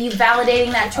appreciate you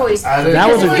validating that choice. I didn't That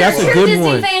was know that's a You're good Disney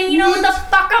one. fan, you know what the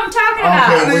fuck I'm talking Okay,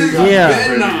 about. what you got Yeah. next,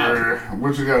 baby girl?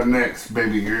 What you got next,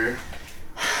 baby girl?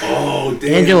 Oh,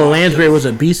 damn. Angela Lansbury was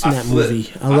a beast in that slipped.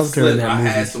 movie. I loved her in that I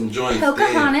had movie. some joints.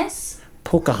 Pocahontas.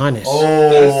 Pocahontas.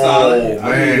 That's solid. I mean,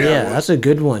 man. Yeah, that's a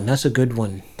good one. That's a good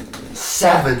one.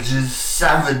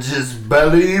 Savages,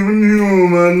 barely even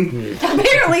human.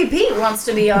 Apparently Pete wants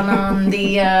to be on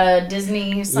the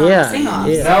Disney song Yeah, sing-off.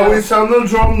 yeah. Now we sound the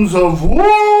drums of war.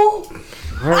 All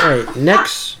right,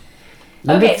 next.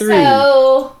 Number Okay, 3.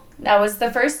 so that was the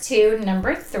first two.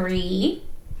 Number 3,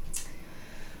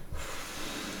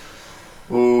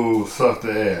 Ooh, suck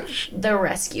the ass. The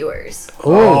Rescuers.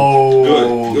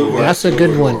 Oh, Good one. that's a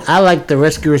good one. I like The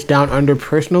Rescuers Down Under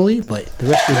personally, but The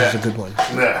Rescuers is a good one.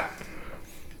 Yeah.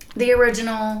 The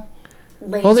original.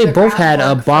 Well, they both had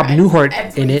Bob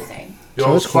Newhart in it.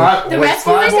 Yo, it's cool. five, The wait,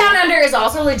 Rescuers five- Down Under is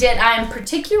also legit. I'm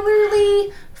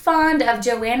particularly fond of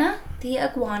Joanna, the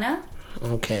iguana.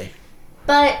 Okay.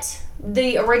 But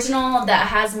the original that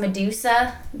has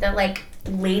Medusa, the like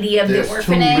lady of There's the two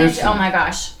orphanage. missing. Oh my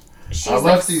gosh. She's I like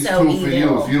left these so two for you.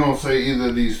 evil. If you don't say either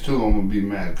of these two, I'm gonna be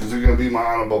mad because they're gonna be my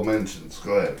honorable mentions.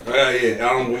 Go ahead. Yeah,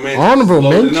 honorable mentions. Honorable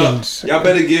Loading up. mentions. Y'all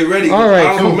better get ready. All right,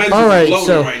 Honorable cool. mentions All right, is loading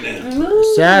so- right now.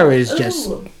 Ooh, Sarah is just,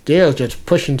 ooh. Dale's just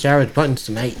pushing Sarah's buttons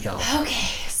tonight, y'all. Okay,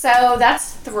 so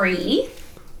that's 3.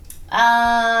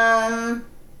 I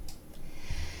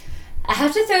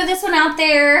have to throw this one out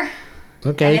there, and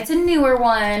Okay. it's a newer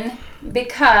one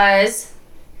because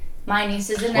my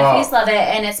nieces and nephews love it,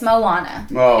 and it's Moana.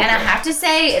 Oh, And I okay. have to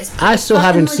say, it's I still fucking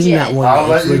haven't seen legit. that one. I'll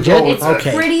let It's you legit? go with It's that.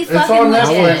 Okay. pretty It's fucking on legit.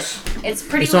 Netflix. It's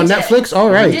pretty It's on legit. Netflix? All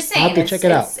right. I'm just saying, I'll have to check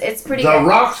it out. It's pretty The good.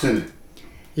 Rock's in it.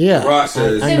 Yeah. Rock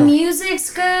says. I The know. music's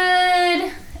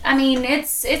good. I mean,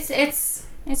 it's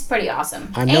pretty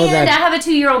awesome. I know and that- I have a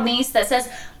 2-year-old niece that says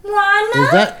Moana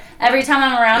Is that- every time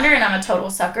I'm around her, and I'm a total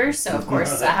sucker. So of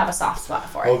course I have a soft spot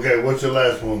for it. Okay, what's your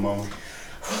last one, Mama?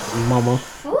 Mama.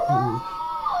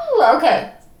 Ooh,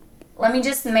 okay. Let me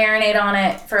just marinate on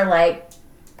it for like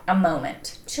a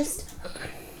moment. Just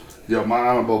Yo, my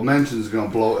honorable mention is gonna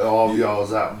blow all of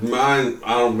y'all's out. Mine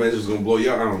honorable mention is gonna blow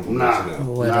your honorable mention out.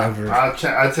 Whatever.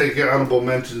 I take your honorable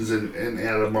mentions and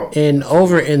add them up. And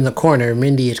over in the corner,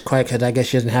 Mindy is quiet because I guess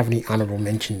she doesn't have any honorable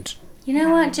mentions. You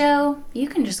know what, Joe? You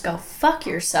can just go fuck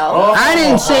yourself. Oh. I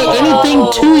didn't say anything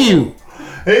to you.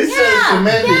 He said it to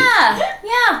Mindy.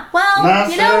 Yeah. Well, Nah,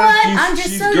 you know Sarah, what? I'm just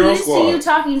she's so girl used squad. to you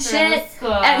talking shit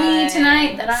at me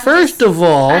tonight that I'm First of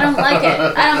all, I don't like it.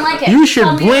 I don't like it. you should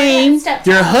Call me blame step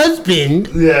your dad. husband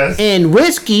Yes. and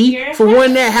Whiskey for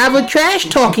wanting to have a trash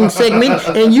talking segment,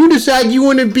 and you decide you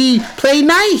want to play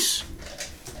nice.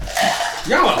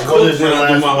 Y'all are What cool is your when I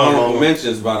do last my one, honorable Mama?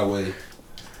 mentions, by the way.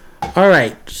 All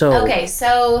right, so Okay,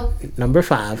 so number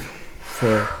 5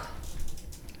 for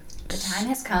the time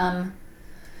has come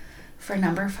for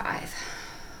number 5.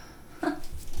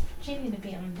 She need to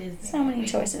be on Disney. So many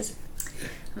choices.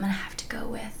 I'm gonna have to go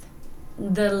with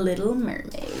The Little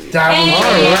Mermaid. That was All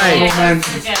right.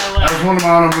 That was one of my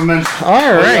honorable mentions.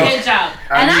 all right. Good job.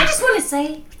 And I just want to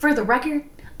say, for the record,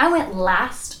 I went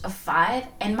last of 5,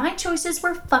 and my choices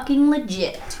were fucking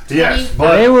legit. Yes,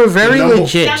 but They were very the number-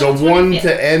 legit. The one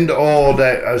to end all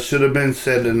that should have been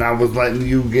said, and I was letting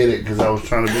you get it because I was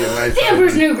trying to be a nice. The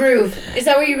Emperor's New Groove. Is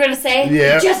that what you were gonna say?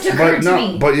 Yeah, It just occurred but to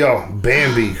me. But yo,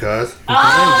 Bambi, cuz. Oh,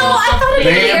 I thought it was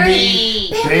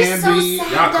Bambi. Bambi's so Bambi.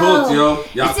 sad, Y'all though. cooked,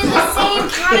 yo. Y'all It's in the same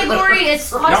category as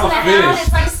Crossing Y'all the are Hound. finished.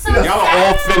 It's like so Y'all sad. are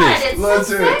all finished. It's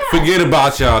Listen. so sad. Forget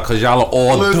about y'all, because y'all are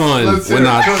all done. Listen, We're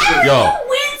not. listen. Yo.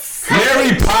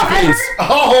 Mary Poppins. Y'all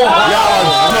are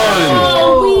done.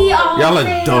 Oh, we are Y'all are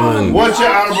failed. done. What's your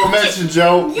honorable mention,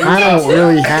 Joe? I don't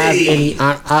really have any.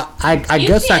 I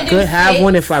guess I can't could do have six.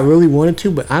 one if I really wanted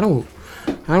to, but I don't.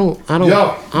 Yo,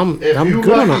 I'm if you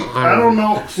good on lucky, a. I don't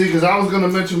know. See, because I was gonna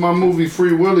mention my movie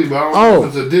Free Willy, but I don't know if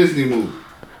it's a Disney movie.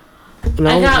 No,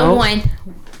 I got no. one.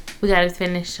 We gotta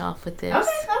finish off with this.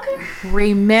 Okay.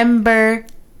 Remember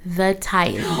the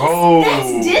Titans. Oh,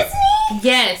 That's Disney?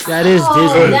 Yes. That is Oh,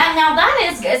 Disney. that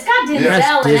is good. It's got Denzel That's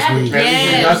and Disney. everything.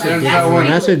 Yes.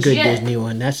 That's a good legit. Disney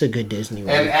one. That's a good Disney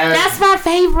one. and as That's my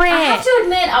favorite. I have to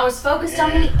admit, I was focused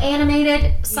on the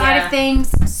animated side Yeah. of things,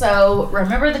 so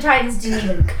Remember the Titans didn't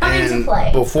even come into and play.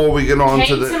 before we get on to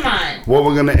Came the to mind. what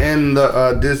we're gonna end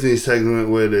the Disney segment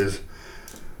with is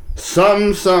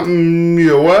something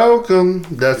you're welcome.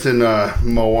 That's in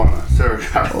Moana. Sarah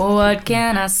got it. What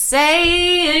can I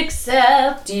say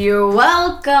except you're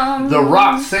welcome? The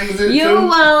Rock sings it You're too.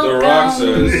 welcome. The Rock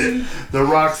says. The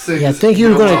Rock sings. Yeah, I think he was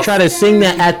You're gonna welcome. try to sing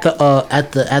that at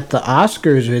the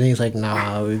Oscars, and he's like,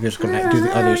 "Nah, we're just gonna do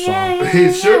the other song."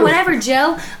 He should. Whatever,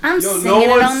 Joe. I'm Yo, singing no it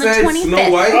one on the said 25th. Snow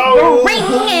White. Oh,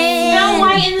 Snow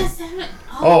White in the Seven.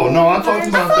 oh no, I'm talking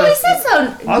about I thought he that. said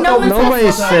so. I No thought one Nobody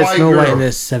said said white Snow White girl. and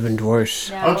the Seven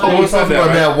Dwarfs. I'm talking said that, about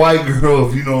right? that white girl.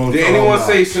 If you know what I'm Did talking anyone about.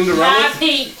 say Cinderella?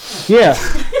 Pete. Yeah, I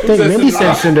think Mindy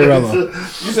said Cinderella.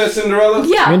 You said Cinderella?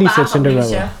 Yeah, Mindy but I said thought Mindy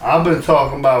Cinderella. said- I've been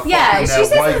talking about Yeah, fucking she that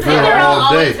said white girl Cinderella all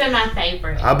always day. been my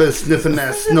favorite. I've been sniffing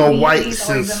that Snow White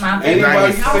since. Anybody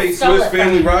 90. say stole Swiss it from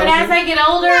Family you. But as Robinson? I get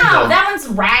older, No, that one's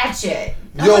ratchet.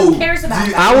 No Yo, one cares about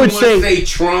did that. I would anyone say-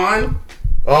 Tron.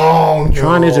 Oh,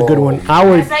 Tron is a good one. I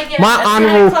would. As I get My older,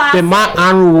 honorable, that's then my classic.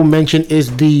 honorable mention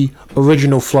is the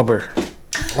original Flubber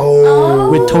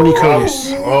Oh, with Tony Curtis.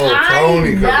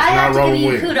 Tony Curtis, I not have to give Robin you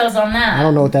Williams. kudos on that. I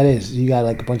don't know what that is. You got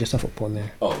like a bunch of stuff up on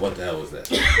there. Oh, what the hell was that?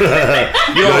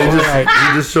 Yo, Alright.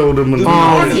 you just showed him a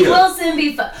Nancy Yeah.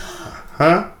 Wilson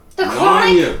Huh? The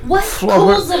Chronic. Narnia. What?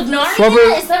 Pools of Narnia?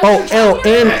 Flubber. Is that what you're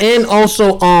talking about? And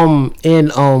also in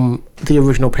the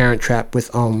original Parent Trap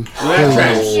with That's Haley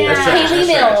trash. Mills. Yeah, That's trash. Haley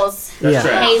That's trash. Mills. Yeah.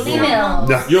 trash. Haley Mills.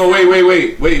 Nah. Yo,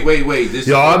 wait. This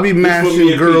Yo, I'll be this was me mashing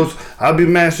and girls. Pete. I'll be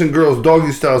mashing girls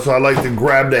doggy style, so I like to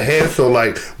grab the head. So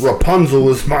like Rapunzel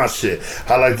is my shit.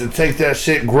 I like to take that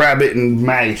shit, grab it, and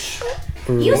mash.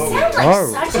 You sound like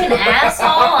Alright. such an asshole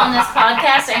on this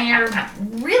podcast, and you're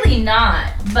really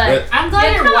not. But I'm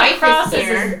glad your wife is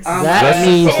here. That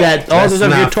means that all the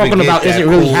stuff you're talking about isn't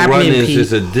really happening,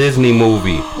 Pete. a Disney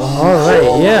movie. All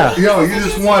right, yeah. Yo, you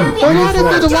just won. You There's just a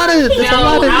won. lot of. There's a No,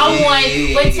 lot of. I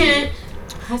want with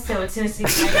I said with Tennessee.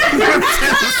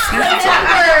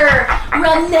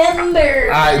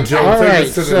 remember. All right, Joe, All take right,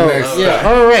 us to the so next yeah, step.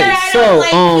 all right, I so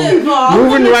don't like football.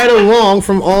 moving right along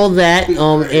from all that,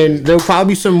 and there'll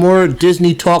probably be some more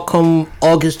Disney talk come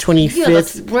August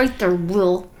 25th. right there,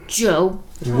 Will Joe.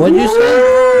 What'd you say?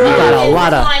 You got a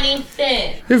lot of.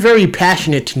 25th. You're very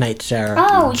passionate tonight, Sarah.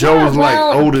 Oh, Joe yeah, was like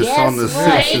well, Otis guess on The what?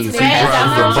 Simpsons. It's He red.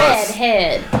 drives the I'm a bus.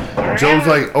 redhead. Joe's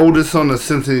like Otis on The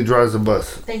Simpsons. He drives the bus.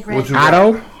 Think What you got?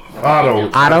 Otto,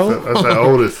 Otto. Otto? That's that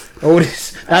Otis.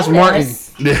 Otis, that's Martin.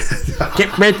 Yeah.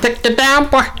 Get ready, take it down,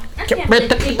 boy. Get ready,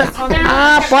 take it down.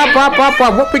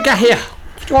 Boy. What we got here?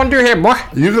 you want to do here, boy?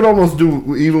 You could almost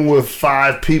do, even with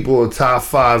 5 people, a top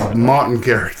 5 Martin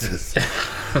characters.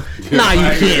 Nah,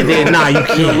 you can't. Man. Nah, you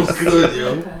can't. Good,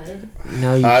 yo.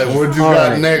 No, you All right, can't. what you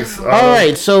got next? All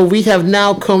right, so we have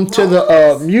now come to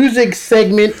the music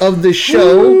segment of the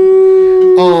show.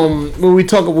 Where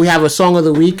we have a song of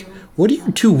the week. What are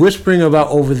you two whispering about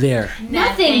over there?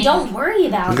 Nothing. Don't worry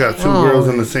about We got it. 2 girls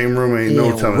in the same room. Ain't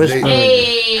no telling. whispering.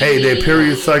 Hey, their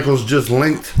period cycles just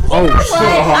linked. Oh,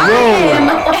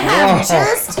 I have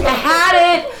just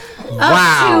had it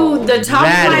Wow. up to the top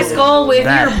That of my is- skull with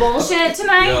that- your bullshit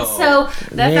tonight. Yo. So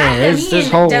the Man, fact that this me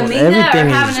and whole- Damina everything are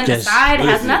is having an just- aside has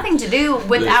Listen. nothing to do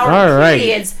with our All right.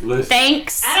 periods. Listen.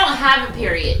 Thanks. I don't have a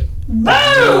period.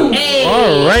 Boom! Hey.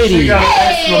 alrighty. Got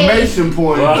an exclamation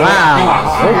point.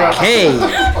 Wow. Okay.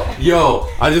 Yo,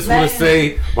 I just want to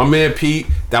say, my man Pete,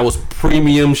 that was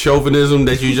premium chauvinism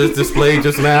that you just displayed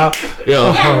just now. Yo.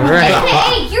 All right.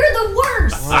 Hey, you're the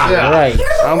worst. Yeah. Right. You're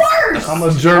the worst. I'm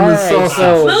a German All right, sausage.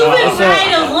 so Moving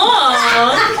right along.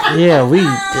 yeah, we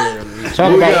talk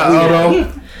We about. got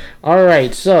Otto. All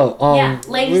right, so Yeah,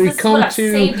 ladies, we this is what I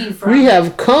saved you from. we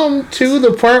have come to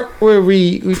the part where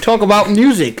we talk about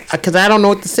music because I don't know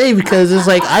what to say because it's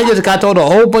like I just got told a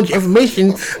whole bunch of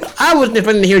information I wasn't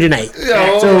even here tonight.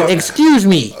 Yeah, So hold on. excuse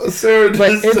me, Sarah but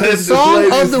just it's said the this song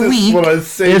lady, of the this week what I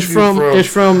saved is you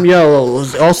from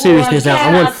all seriousness now.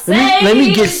 I'm gonna, let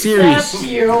me get serious.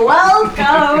 You're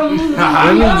welcome.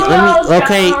 Let me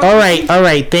okay, all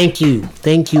right, thank you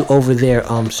over there,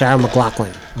 Sarah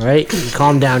McLaughlin. All right,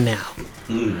 calm down now.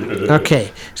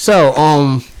 Okay, so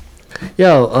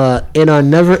in our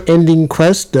never-ending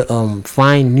quest to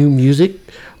find new music,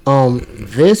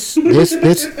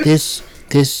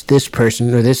 this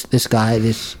person or this guy,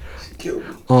 this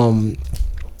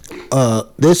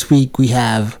week we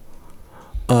have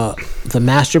the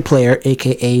master player,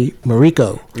 aka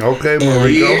Mariko. Okay, And,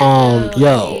 Mariko.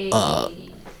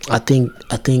 I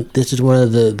think this is one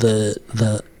of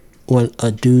the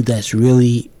a dude that's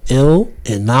really ill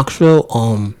in Knoxville.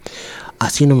 I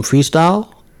seen him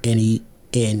freestyle, and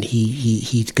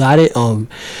he's got it. I'll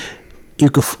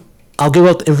give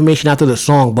out the information after the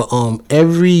song, but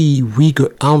every week or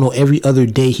I don't know, every other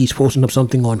day he's posting up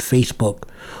something on Facebook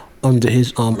under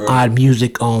his Odd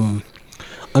Music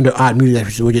under Odd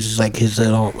Music, which is like his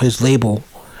label,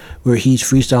 where he's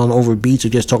freestyling over beats or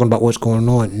just talking about what's going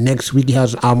on. Next week he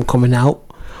has an album coming out.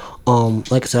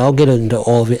 Like I said, I'll get into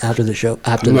all of it after the show,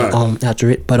 after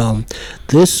it. But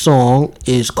this song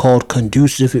is called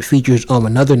 "Conducive." It features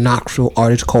another Knoxville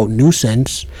artist called New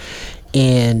Sense,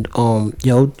 and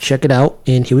check it out.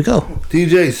 And here we go.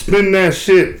 DJ, spin that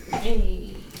shit.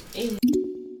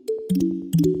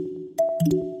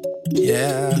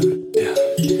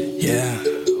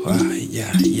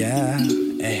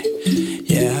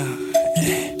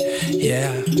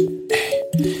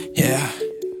 Yeah,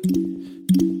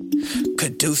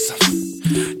 conducive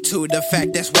to the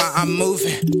fact that's why I'm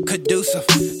moving. Conducive,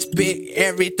 spit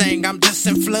everything, I'm just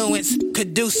influenced.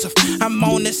 Conducive, I'm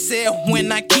on the set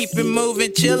when I keep it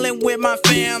moving. Chilling with my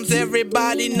fams,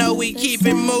 everybody know we keep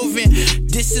it moving.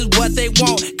 This is what they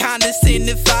want,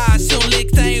 condescending vibes. So lick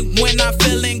thing when I'm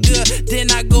feeling good.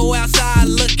 Then I go outside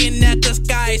looking at the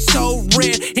sky, so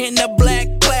red in the black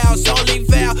clouds. Only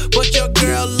Val, but your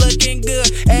girl looking good.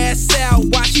 Ass out,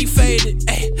 why she faded?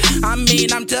 Ay, I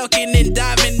mean, I'm ducking and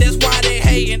diving, that's why they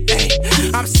hating. Ay,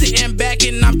 I'm sitting back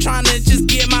and I'm trying to just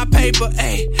get my paper.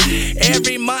 Ay,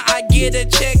 every month I get a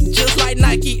check just like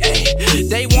Nike. Ay,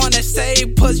 they wanna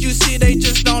save, cause you see they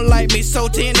just don't like me. So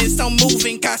tennis, I'm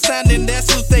moving, sounding,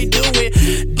 that's what they do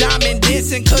it. Diamond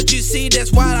dancing, cause you see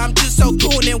that's why I'm just so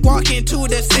cool and walking to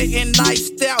the sitting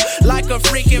lifestyle like a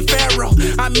freaking pharaoh.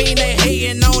 I mean, they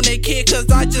hating on the kid, cause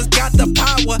I just got the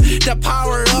power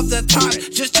of the top.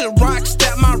 Just to rock,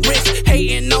 step my wrist,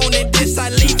 hating on it, this I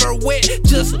leave her wet,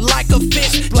 just like a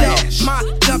fish. Jump my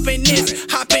jumping this,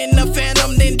 hop in the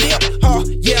phantom, then dip. Oh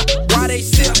yeah, why they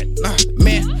sip?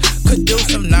 Man, could do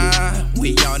some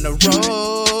we on the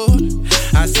road.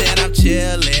 I said I'm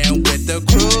chilling with the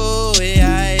crew,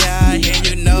 yeah, and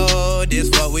you know this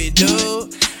what we do.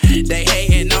 They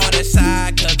hating on the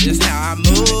side, cause just how I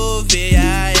move,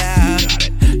 yeah.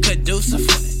 Conducive,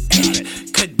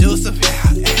 conducive,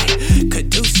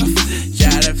 conducive.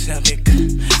 Gotta tell me,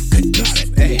 conducive,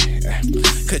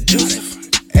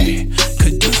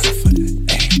 conducive,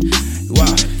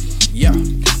 wow, yeah.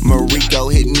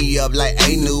 Mariko hit me up like,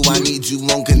 hey, new, I need you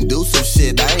on conducive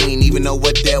shit. I ain't even know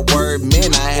what that word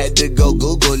meant. I had to go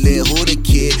Google it. Who the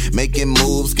kid making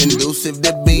moves conducive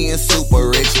to being super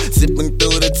rich? Zipping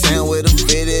through the town with a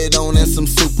fitted on and some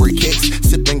super kicks.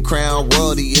 Sipping Crown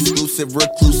Royalty, exclusive elusive,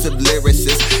 reclusive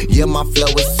lyricist. Yeah, my flow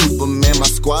is Superman, my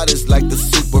squad is like the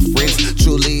Super Friends.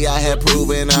 Truly, I have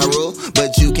proven I rule,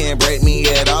 but you can't break me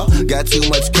at all. Got too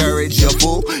much courage, you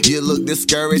fool. You look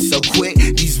discouraged so quick.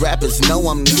 These rappers know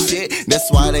I'm the shit.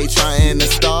 That's why they trying to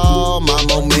stall my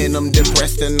momentum.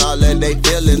 Depressed and all of they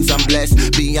feelings. I'm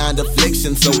blessed beyond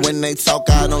affliction, so when they talk,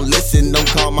 I don't listen. Don't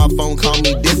call my phone, call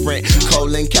me different.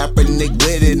 Colin Kaepernick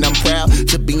with it. I'm proud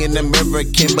to be an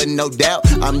American, but no doubt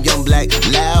I'm young, black,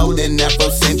 loud, and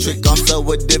Afrocentric. Also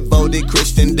a devoted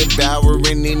Christian,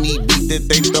 devouring any beat that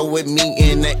they throw at me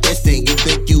in an instant. You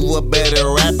think you a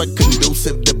better rapper,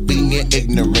 conducive to being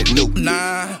ignorant? Nope.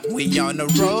 Nah, we on the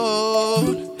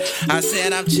road. I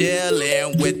said I'm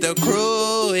chillin' with the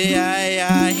crew.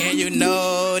 Yeah, and you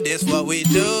know this what we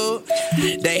do.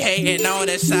 They hating on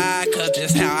the side, cause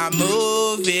just how I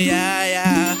move.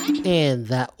 Yeah. And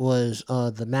that was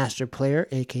the master player,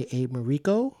 aka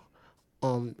Mariko,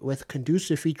 with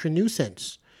Conducive featuring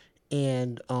Nuisance.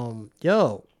 And I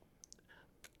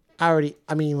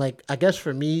guess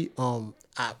for me,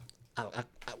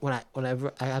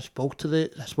 whenever I spoke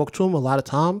to him a lot of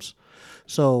times.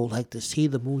 So like to see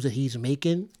the moves that he's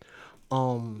making,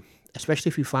 especially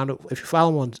if you follow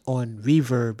him on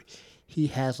Reverb, he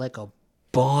has like a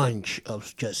bunch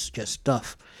of just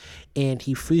stuff, and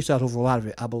he freestyles over a lot of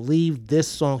it. I believe this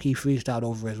song he freestyled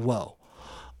over as well.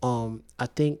 I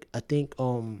think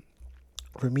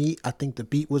for me, I think the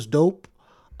beat was dope.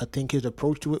 I think his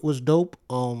approach to it was dope.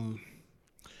 I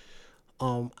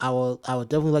would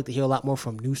definitely like to hear a lot more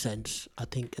from Nuisance. I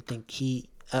think he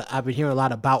I've been hearing a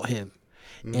lot about him.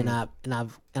 And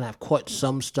I've caught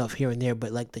some stuff here and there,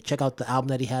 but like to check out the album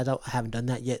that he has out, I haven't done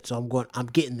that yet. So I'm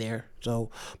getting there. So,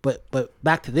 but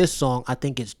back to this song, I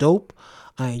think it's dope.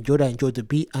 I enjoyed the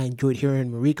beat. I enjoyed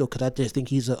hearing Mariko because I just think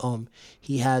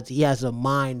he has a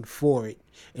mind for it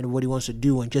and what he wants to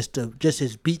do, and just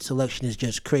his beat selection is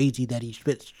just crazy that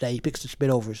he picks to spit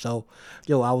over. So,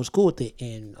 I was cool with it.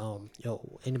 And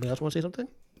anybody else want to say something?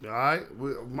 All right,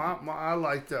 I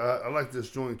like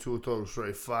this joint too. I thought it was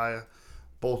straight fire.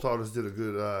 Both artists did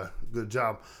a good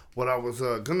job. What I was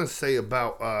gonna say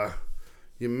about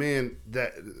your man,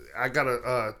 that I got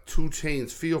a 2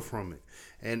 Chainz feel from it,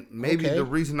 and maybe the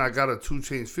reason I got a 2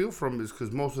 Chainz feel from it is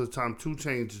because most of the time 2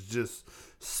 Chainz is just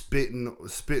spitting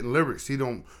lyrics. He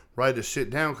don't write the shit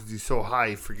down because he's so high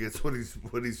he forgets what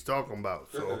he's talking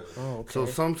about. So so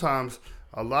sometimes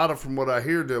a lot of from what I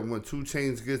hear that when 2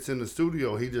 Chainz gets in the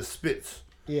studio, he just spits.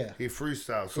 Yeah, he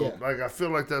freestyles. So like I feel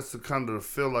like that's the kind of the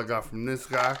feel I got from this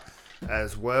guy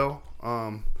as well.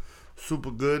 Super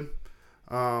good.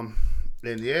 And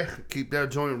keep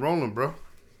that joint rolling, bro.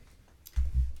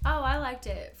 Oh, I liked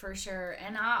it for sure.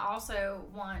 And I also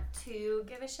want to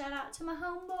give a shout out to my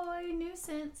homeboy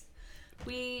Nuisance.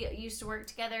 We used to work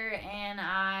together, and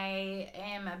I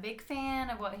am a big fan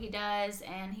of what he does.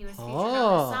 And he was featured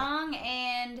on the song,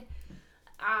 and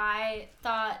I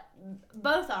thought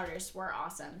both artists were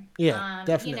awesome. Yeah,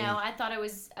 definitely. I thought it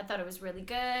was really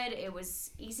good. It was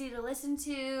easy to listen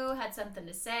to. Had something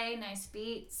to say. Nice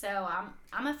beat. So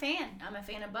I'm a fan. I'm a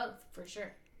fan of both for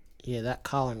sure. Yeah, that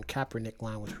Colin Kaepernick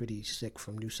line was pretty sick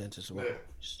from Nuisance as well.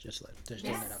 Just throwing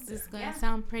that out there. This is going to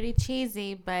sound pretty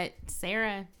cheesy, but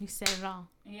Sarah, you said it all.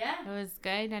 Yeah. It was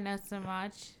good. I know so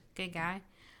much. Good guy.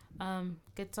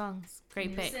 Good songs.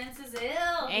 Great pick. Nuisance is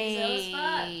ill. He's ill as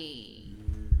fuck.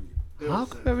 How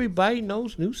come everybody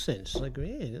knows Nuisance? Like,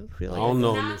 man, I feel like I don't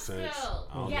know Not Nuisance. still.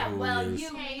 I don't Yeah, know who well, he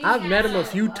is. I've met him a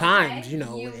few times,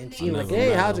 and seen like,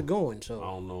 hey, how's it going? I So,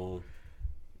 don't know.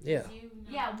 yeah.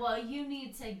 Yeah, well, you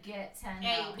need to get to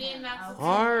know him.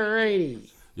 Alrighty.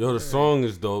 Yo, the song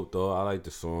is dope though. I like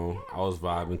the song. I was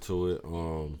vibing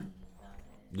to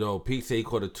it. Pete said he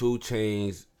caught a 2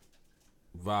 Chainz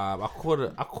vibe.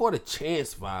 I caught a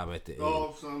Chance vibe at the end.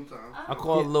 Oh, sometimes. I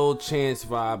caught a little Chance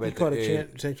vibe at the end. Caught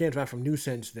a chance right from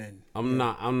Nuisance then. I'm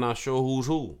not sure who's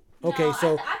who. Okay, No,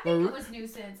 so I think it was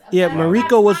Nuisance. Yeah,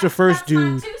 Mariko was the first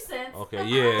dude. Okay,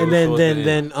 yeah. And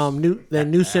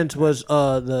then Nuisance was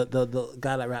the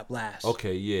guy that rapped last.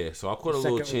 Okay, yeah. So I caught a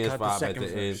little Chance vibe at the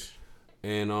end. verse.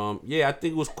 And I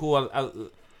think it was cool.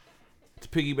 To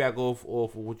piggyback off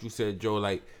of what you said, Joe,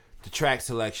 like the track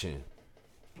selection.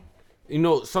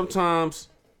 Sometimes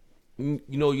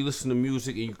you listen to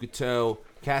music and you could tell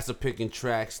cats are picking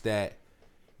tracks that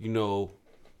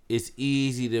it's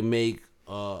easy to make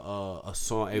a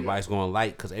song everybody's gonna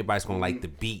like because everybody's gonna like the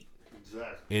beat.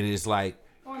 Exactly. And it's like,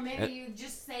 or maybe you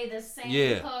just say the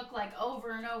same hook like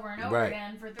over and over and over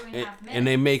again for 3.5 minutes. And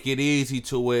they make it easy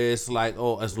to where it's like,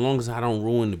 as long as I don't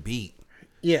ruin the beat,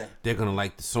 they're gonna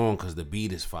like the song because the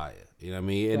beat is fire. You know what I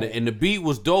mean? And the beat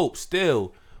was dope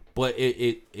still, but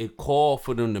it called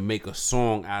for them to make a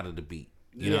song out of the beat.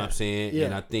 You know what I'm saying? Yeah.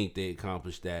 And I think they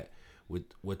accomplished that with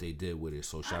what they did with it.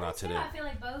 So shout out to them. I feel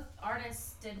like both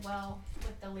artists did well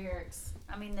with the lyrics.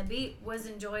 I mean, the beat was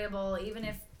enjoyable, even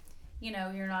if,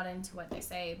 you're not into what they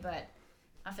say, but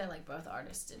I feel like both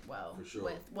artists did well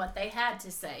with what they had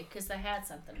to say, because they had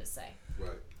something to say.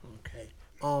 Right. Okay.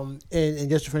 And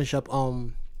just to finish up,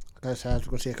 guys, I was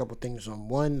going to say a couple things.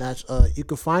 One, that's you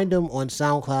can find them on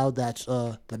SoundCloud. That's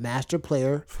the Master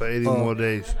Player for 80 more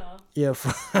days. Yeah,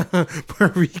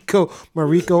 Marico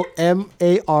Marico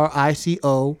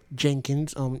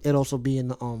Jenkins. It'll also be in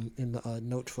the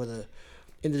notes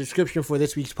in the description for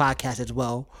this week's podcast as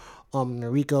well.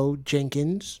 Marico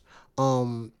Jenkins,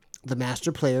 the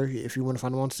Master Player. If you want to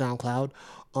find him on SoundCloud.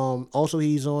 Also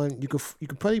he's on. You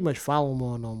can pretty much follow him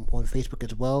on Facebook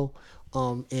as well.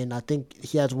 And I think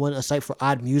he has a site for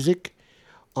odd music.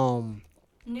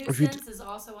 Nuisance is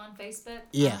also on Facebook.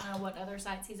 Yeah. I don't know what other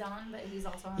sites he's on, but he's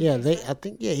also on Facebook.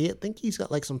 I think he's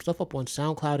got like some stuff up on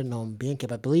SoundCloud and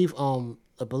Bandcamp.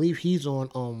 I believe he's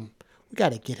on we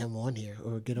gotta get him on here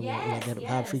or get him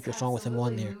have a feature song with him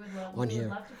on there. We would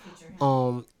love to feature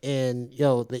him. And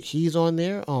that he's on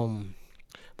there.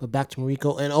 But back to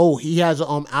Marico, and he has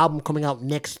an album coming out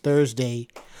next Thursday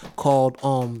called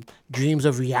Dreams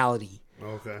of Reality.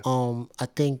 Okay. I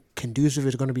think Conducive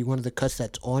is going to be one of the cuts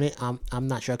that's on it. I'm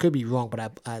not sure. I could be wrong, but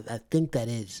I think that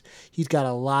is. He's got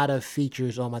a lot of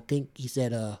features. I think he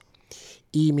said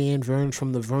E-Man Verns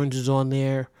from the Verns is on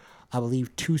there. I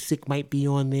believe Too Sick might be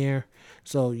on there.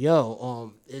 So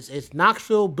it's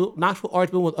Knoxville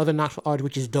artists built with other Knoxville artists,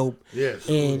 which is dope. Yes.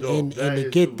 And to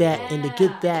get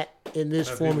that in this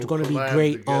form is going to be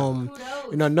great.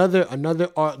 Another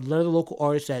local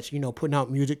artist that's putting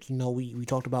out music. We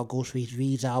talked about Ghostface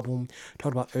V's album,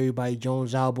 talked about Everybody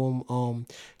Jones' album.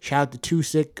 Shout out to Too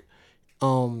Sick.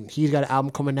 He's got an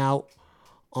album coming out.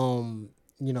 We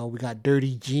got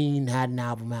Dirty Jean had an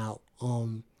album out.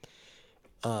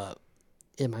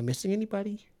 Am I missing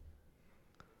anybody?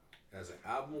 Has an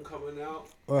album coming out?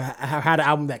 Or had an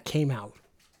album that came out.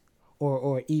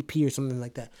 Or EP or something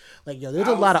like that. There's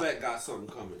a lot of Spec got something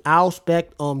coming. Al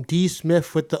Spec, D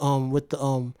Smith with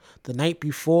the Night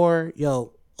Before.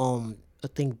 I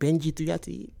think Benji 3 out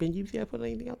to Benji put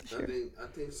anything out this year? I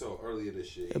think so. Earlier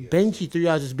this year. Benji 3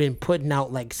 Hours has been putting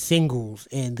out singles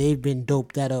and they've been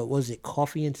dope. That was it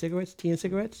Coffee and Cigarettes? Tea and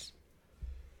Cigarettes?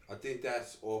 I think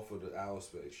that's off of the Al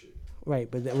Spec shit. Right,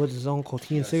 but that was his own called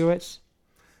Tea and Cigarettes.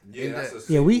 Yeah, that's a yeah.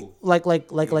 single. We we're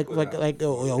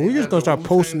just gonna start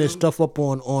posting this stuff up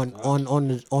on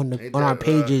our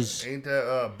pages. Ain't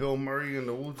that Bill Murray and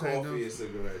the Wu-Tang Coffee and dude?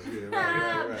 cigarettes. Yeah,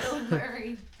 right. Bill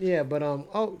Murray. Yeah, but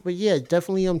yeah,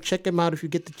 definitely check him out if you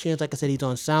get the chance. Like I said, he's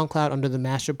on SoundCloud under the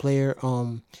Master Player.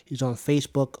 He's on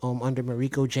Facebook under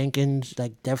Marico Jenkins.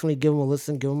 Definitely give him a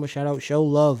listen, give him a shout out, show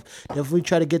love. Definitely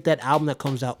try to get that album that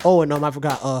comes out. Oh, and I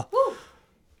forgot.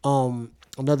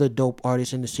 Another dope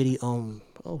artist in the city.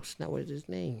 Snap, what is his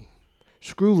name?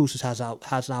 Screw Loose has an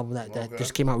album that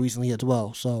just came out recently as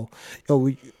well. So,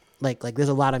 we there's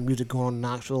a lot of music going on in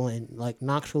Knoxville, and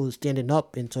Knoxville is standing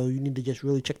up, and so you need to just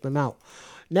really check them out.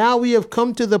 Now we have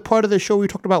come to the part of the show we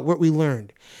talked about what we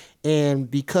learned,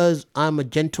 and because I'm a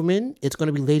gentleman, it's going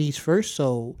to be ladies first.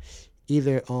 So,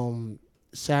 either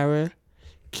Sarah,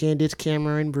 Candace,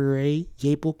 Cameron, Bure,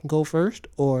 Yapel can go first,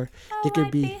 or it could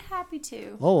I'd be happy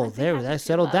to. That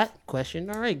settled that question.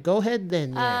 All right, go ahead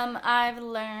then. I've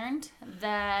learned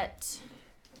that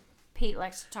Pete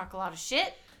likes to talk a lot of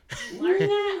shit. Learn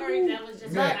that, or that was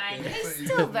just But an idea? he's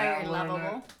still very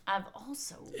lovable. I've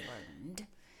also learned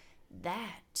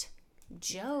that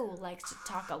Joe likes to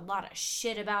talk a lot of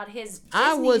shit about his Disney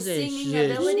I wasn't singing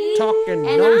just ability. talking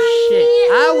and no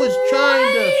shit. I was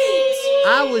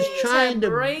can't trying to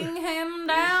bring him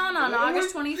down on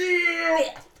August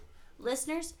 25th.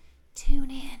 Listeners,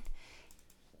 tune in.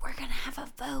 We're gonna have a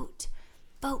vote.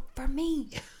 Vote for me.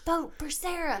 Vote for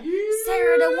Sarah.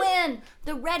 Sarah to win.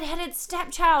 The redheaded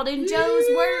stepchild, in Joe's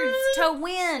words, to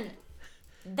win.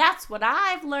 That's what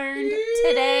I've learned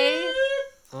today.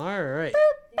 All right.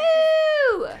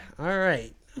 Boo! All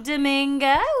right.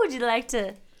 Dominga, would you like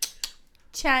to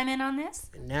chime in on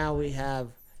this? Now we have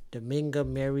Dominga,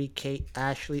 Mary, Kate,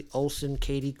 Ashley, Olsen,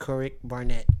 Katie, Couric,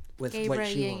 Barnett with Gabriel what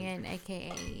she wants. Union,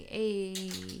 aka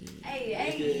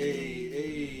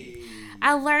Hey.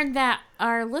 I learned that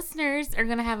our listeners are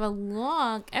gonna have a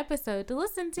long episode to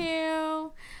listen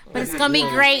to, but it's gonna be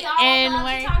great We all and love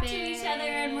to worth talk it. to each other,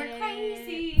 and we're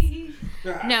crazy.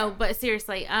 No, but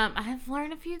seriously, I've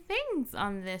learned a few things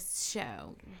on this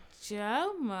show.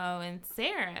 Jomo and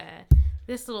Sarah,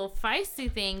 this little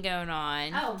feisty thing going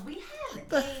on. Oh, we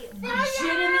have a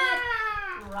legitimate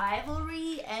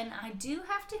rivalry, and I do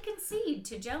have to concede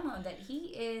to Jomo that he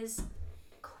is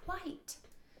quite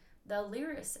the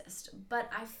lyricist. But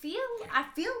I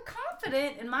feel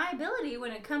confident in my ability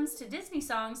when it comes to Disney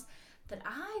songs that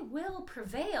I will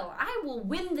prevail. I will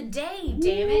win the day,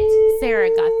 damn it. Sarah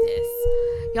got this.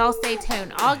 Y'all stay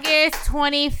tuned. August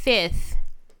 25th.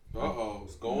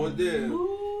 It's going down.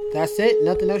 That's it?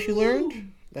 Nothing else you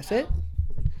learned? That's it?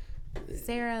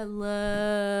 Sarah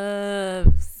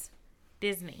loves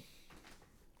Disney.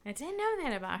 I didn't know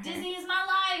that about her. Disney is my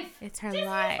life. It's her Disney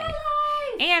life. is my life.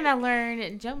 And I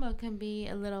learned Jomo can be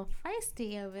a little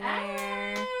feisty over there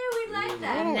Hey, we like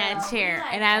that. in that though. chair. We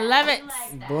like And I that. love We it.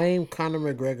 like that. Blame Conor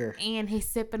MacGregor. And he's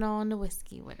sipping on the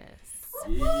whiskey with us.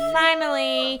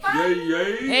 Finally. Yay,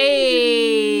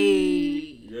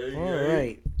 Hey. All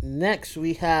right. Next,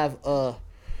 we have Mr.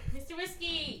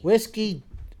 Whiskey. Whiskey,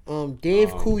 Dave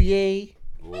Coulier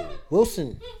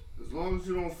Wilson. As long as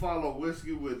you don't follow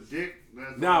whiskey with dick,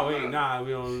 that's we don't. ain't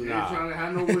trying to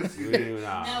have no whiskey. No, we ain't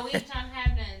trying to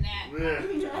have none of that.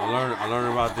 Yeah. I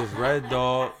learned about this red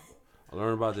dog.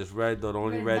 The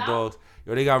only red dogs.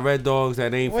 Yo, they got red dogs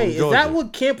that ain't Wait, from is Georgia. that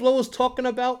what Camp Lo was talking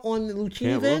about on the Lucini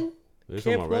Camp then? Lo? They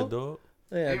talking Camp about Lo? red dog?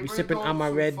 Yeah, Ain't be Red sipping Dog on my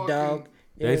some red fucking- dog.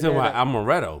 They talking about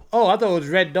Amaretto. Oh, I thought it was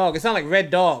Red Dog. It sounded like Red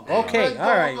Dog. Okay, Red all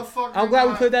Dog right. a fucking, I'm glad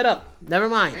we put that up. Never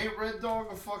mind. Ain't Red Dog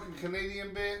a fucking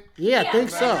Canadian band? Yeah, I think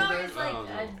Red so. Dog is like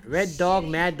a Red Dog, shitty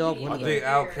Mad Dog, Canadian one I of think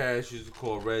them. Outkast used to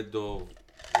call red dog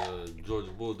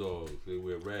Georgia Bulldogs. They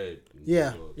wear red.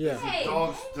 Yeah, Bulldogs. yeah. Hey,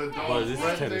 Dogs, hey, the hey, But this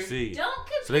red is Tennessee. Don't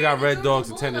compare So they got the Red Georgia Dogs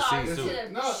in Tennessee, Bulldogs too. to the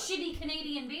No. shitty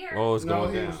Canadian beer. Oh, it's No,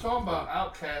 going he down. was talking about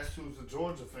Outkast, who's a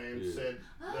Georgia fan, Yeah. said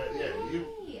that,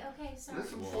 Okay, sorry.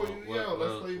 listen before you yell.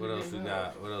 Let's play What else we game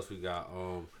got? What else we got?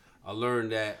 I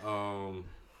learned that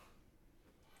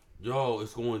yo,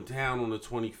 it's going down on the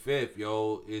 25th.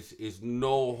 Yo, it's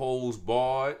no holds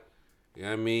barred. You know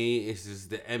what I mean? It's just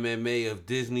the MMA of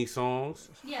Disney songs.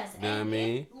 Yes, You know what I and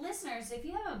mean? listeners, if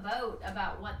you have a vote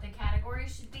about what the category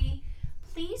should be,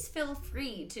 please feel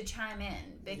free to chime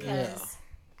in because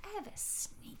I have a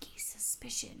sneaky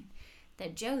suspicion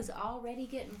that Joe's already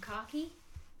getting cocky.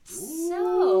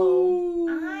 So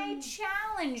I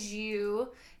challenge you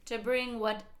to bring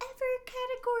whatever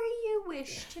category you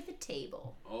wish to the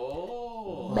table.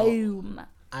 Oh. Boom.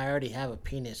 I already have a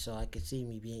penis, so I can see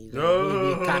me being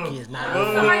No. cocky is not.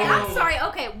 I'm sorry.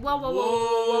 Okay.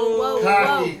 Whoa.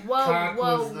 Cocky. Whoa. Cock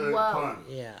was the pun.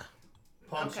 Yeah,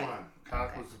 Punchline. Okay.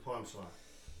 Cock was the punchline.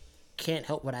 can't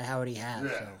help what I already have.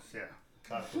 Yeah, So. yeah.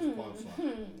 Cock was the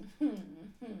punchline.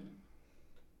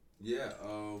 Yeah.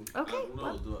 Okay, I don't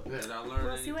know. Did I learn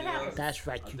we'll see what anything happens. else? That's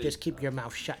right. You just keep your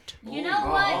mouth shut. You know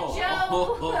what, Joe?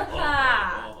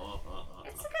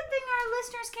 It's a good thing our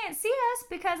listeners can't see us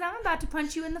because I'm about to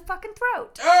punch you in the fucking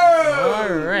throat. All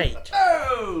right.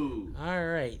 Oh. All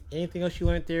right. Anything else you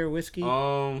learned there, Whiskey?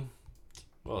 What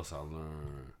else I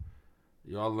learned?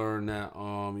 Y'all learned that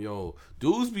yo,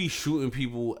 dudes be shooting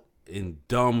people in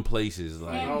dumb places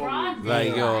like for what?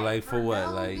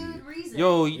 no Like good reason.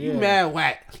 yo, you Yeah. mad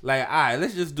whack. Like, alright,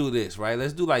 let's just do this, right?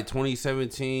 Let's do like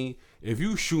 2017. If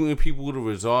you shooting people to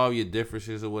resolve your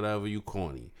differences or whatever, you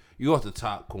corny. You off the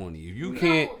top corny. If you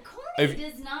can't No, corny if-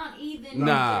 does not even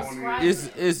Nah, describe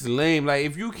it's lame. Like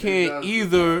if you can't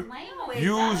either Lame away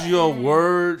use that. your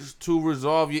words to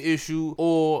resolve your issue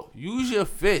or use your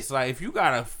fists. Like if you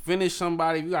gotta finish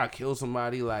somebody, if you gotta kill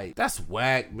somebody, like that's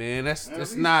whack, man. That's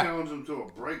not. Challenge him to a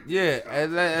break. Yeah,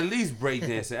 at least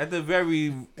breakdancing. At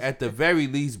the very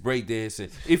least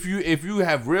breakdancing. If you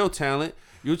have real talent,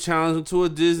 you challenge them to a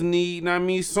Disney, you know what I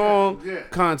mean, song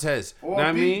contest. Or Know what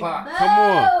I mean? beatbox. Come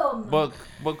on. Boom.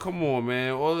 But come on,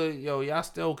 man. Y'all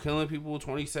still killing people in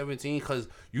 2017 because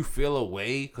you feel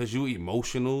away, because you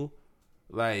emotional.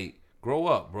 Like, grow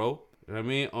up, bro. You know what I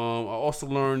mean? I also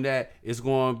learned that it's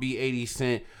going to be 80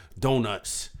 cent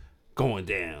donuts going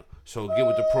down. So get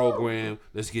with the program.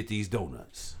 Let's get these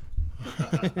donuts.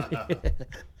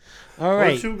 All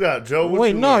right. What you got, Joe? What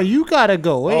Wait, you no, learned? you gotta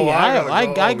go. Wait, Oh, I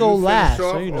gotta go You finish last.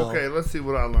 off? So you know. Okay, let's see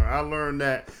what I learned. I learned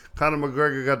that Conor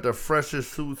McGregor got the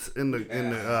freshest suits in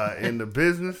the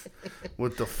business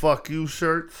with the "fuck you"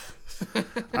 shirts.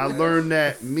 I learned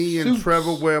that me and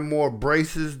Trevor wear more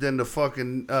braces than the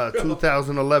fucking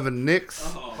 2011 Knicks.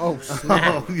 Oh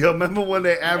snap! Yo, remember when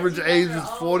their average age was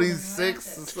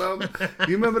 46 or something?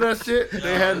 You remember that shit?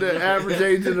 They had the average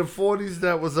age in the 40s.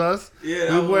 That was us.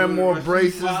 Yeah, we wear more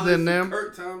braces than them.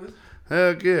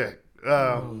 Heck yeah.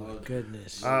 Oh my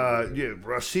goodness. Yeah,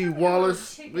 Rasheed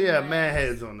Wallace. We had mad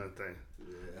heads on that thing.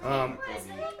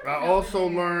 I also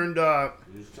learned. I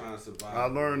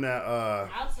learned that.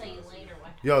 I'll tell you later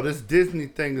what Yo, this Disney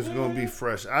thing is gonna be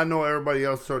fresh. I know everybody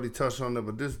else already touched on it,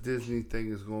 but this Disney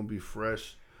thing is gonna be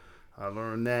fresh. I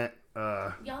learned that.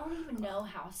 Y'all don't even know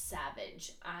how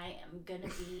savage I am gonna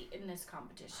be in this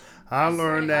competition. I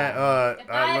learned that. If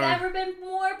I've ever been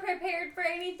more prepared for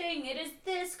anything, it is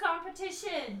this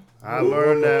competition. I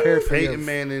learned that Prepared Peyton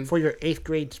Manning for your 8th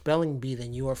grade spelling bee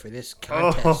than you are for this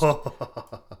contest.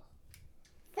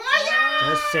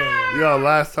 Just saying. Yo,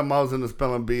 last time I was in the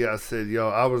spelling bee, I said,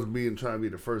 I was trying to be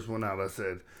the first one out. I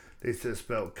said, they said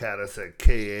spell cat. I said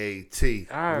K-A-T.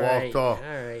 Walked off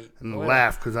and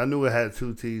laughed because I knew it had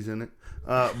 2 T's in it.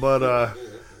 But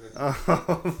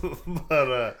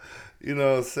you know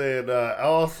what I'm saying? I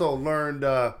also learned,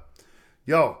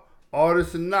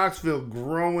 artists in Knoxville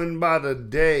growing by the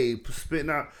day,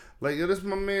 spitting out. Like, this is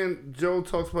my man, Joe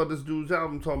talks about this dude's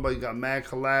album, talking about he got mad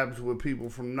collabs with people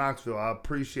from Knoxville. I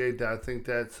appreciate that. I think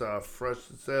that's fresh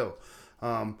to sell.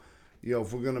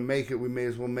 If we're going to make it, we may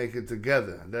as well make it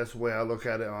together. That's the way I look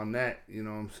at it on that, you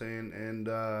know what I'm saying? And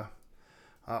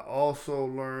I also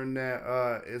learned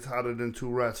that it's hotter than 2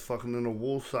 rats fucking in a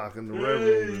wool sock in the Red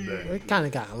Room today. It kind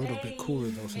of got a little bit cooler,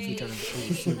 though, since we turned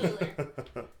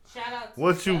to Shout out to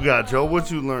What you got, Joe?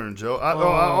 What you learned, Joe? I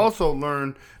also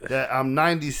learned that I'm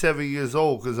 97 years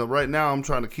old because right now I'm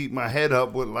trying to keep my head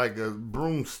up with like a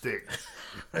broomstick.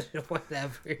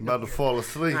 Whatever. I'm about to fall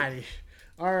asleep.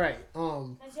 All right.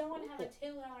 Because you want to have a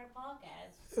 2-hour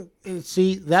podcast.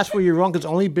 See, that's where you're wrong. It's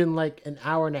only been like an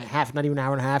hour and a half, not even an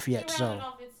hour and a half yet. So.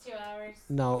 Off, it's 2 hours.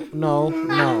 No.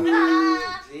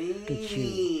 Look at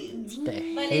you. It's the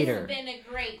hater. It's been a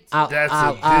great. That's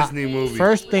a Disney movie.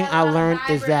 First thing I learned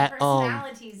is that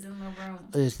personalities in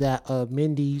the room.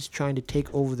 Mindy's trying to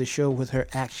take over the show with her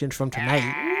actions from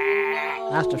tonight.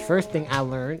 That's the first thing I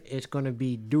learned. It's going to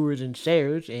be Doers and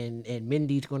Sayers, and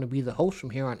Mindy's going to be the host from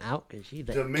here on out. Because she's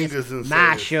like, it's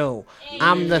my show.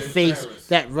 I'm the face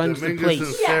that runs the place.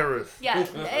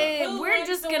 Yeah. We're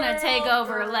just going to take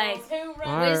over, like,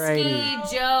 Whiskey,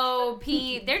 Joe,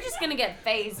 Pete. They're just going to get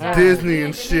phased out. Disney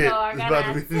and shit. It's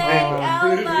about to be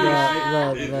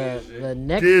the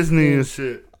next Disney thing, and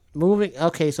shit.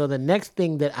 Okay, so the next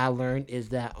thing that I learned is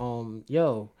that,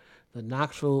 the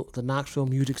Knoxville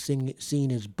music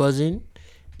scene is buzzing.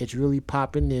 It's really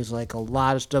popping. There's like a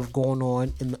lot of stuff going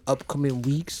on in the upcoming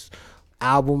weeks.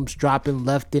 Albums dropping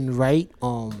left and right.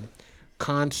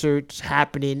 Concerts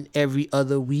happening every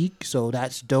other week. So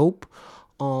that's dope.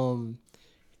 And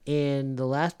the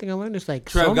last thing I learned is like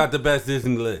Trev got the best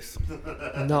Disney list.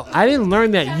 No, I didn't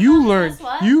learn that. You learned.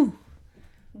 You.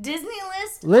 Disney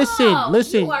list? Listen.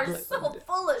 You are so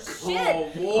full of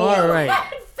shit. All right.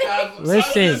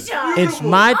 Listen, it's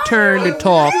my turn to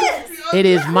talk. It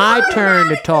is my turn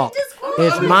to talk.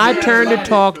 It's my turn to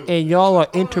talk, and y'all are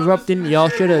interrupting. Y'all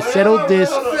should have settled this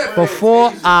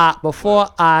before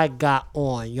I got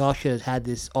on. Y'all should have had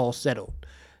this all settled.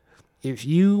 If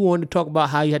you want to talk about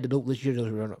how you had the dope list, you should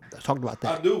have talked about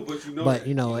that. I do, but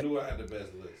you know I had the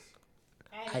best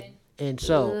list.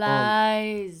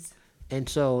 Lies. And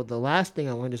so the last thing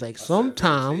I learned is like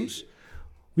sometimes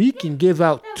we can give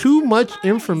out too much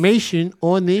information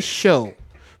on this show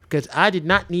because I did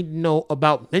not need to know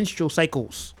about menstrual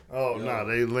cycles. Oh, no,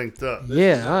 they linked up.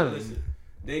 Yeah.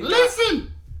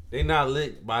 Listen! They not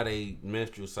linked by their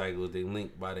menstrual cycles. They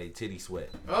linked by their titty sweat.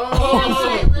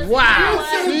 Oh, wow.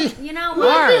 See? You know what?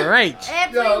 All right.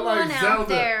 Everyone out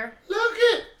there. Look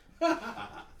it.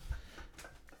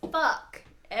 Fuck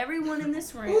everyone in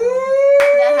this room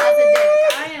that has a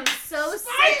dick. I am so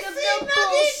sick of the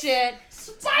bullshit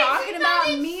talking about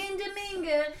me and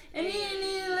Dominga and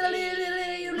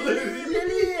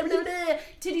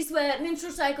titty sweat,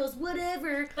 menstrual cycles,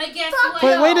 whatever. But guess what?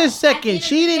 But wait a second.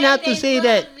 She didn't have to say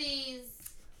that.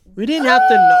 We didn't have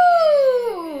to know.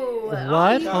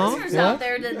 What? All the listeners out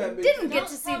there that didn't get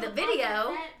to see the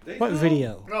video. What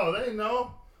video? No, they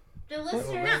know. The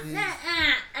listeners.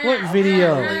 What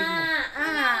video?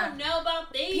 I don't know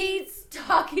about these. Pete's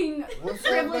talking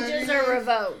privileges are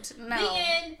revoked. No. The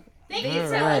end. Thank you All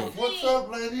so right. much. What's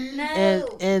up, ladies?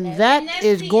 No. And that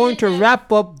is going to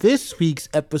wrap up this week's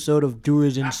episode of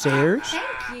Doers and Sayers.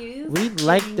 Thank you. We'd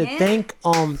like to thank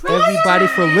everybody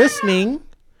for listening.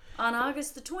 On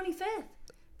August the 25th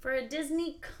for a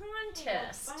Disney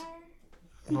contest.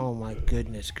 Oh my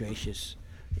goodness gracious.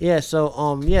 Yeah, so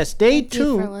stay Thank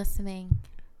you for tuned. listening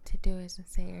to Doers and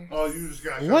Sayers. Oh, you just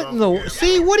got What in the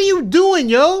see? What are you doing,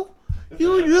 yo?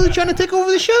 You really trying to take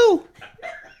over the show?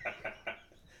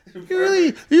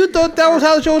 You thought that was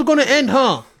how the show was going to end,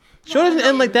 huh? Show doesn't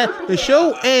end like that. The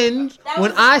show ends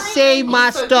when I say my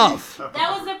stuff.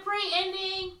 That was a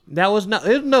pre-ending. That was not.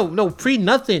 There's no pre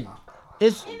nothing.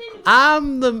 It's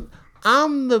I'm the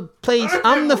I'm the face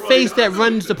that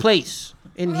runs the place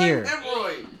in here.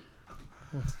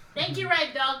 Thank you,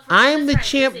 Red Dog. I'm the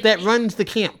champ that runs the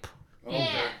camp.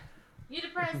 Yeah. You the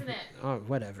president. Oh,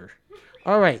 whatever.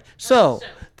 All right. So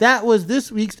that was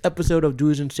this week's episode of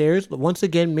Doers and Sayers. Once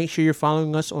again, make sure you're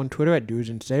following us on Twitter at Doers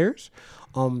and Sayers.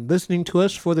 Listening to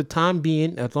us for the time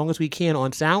being, as long as we can,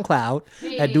 on SoundCloud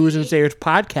at Doers and Sayers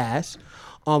Podcast.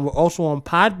 We're also on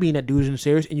Podbean at Doers and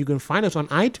Sayers, and you can find us on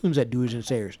iTunes at Doers and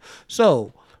Sayers.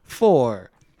 So,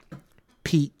 for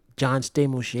Pete John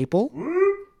Stamos Yapel,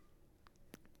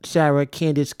 Sarah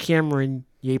Candace Cameron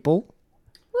Yapel,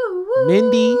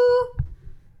 Mindy,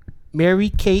 Mary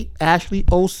Kate Ashley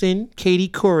Olsen, Katie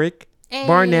Couric,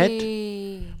 Barnett,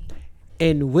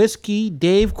 and Whiskey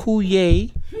Dave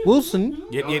Coulier Wilson.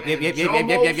 Yep. And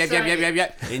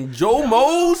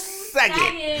Jomo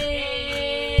second.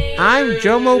 I'm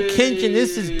Jomo Kinch, and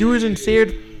this is Doers and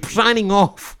Sayers signing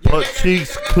off. Butt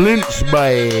cheeks clenched,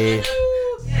 by.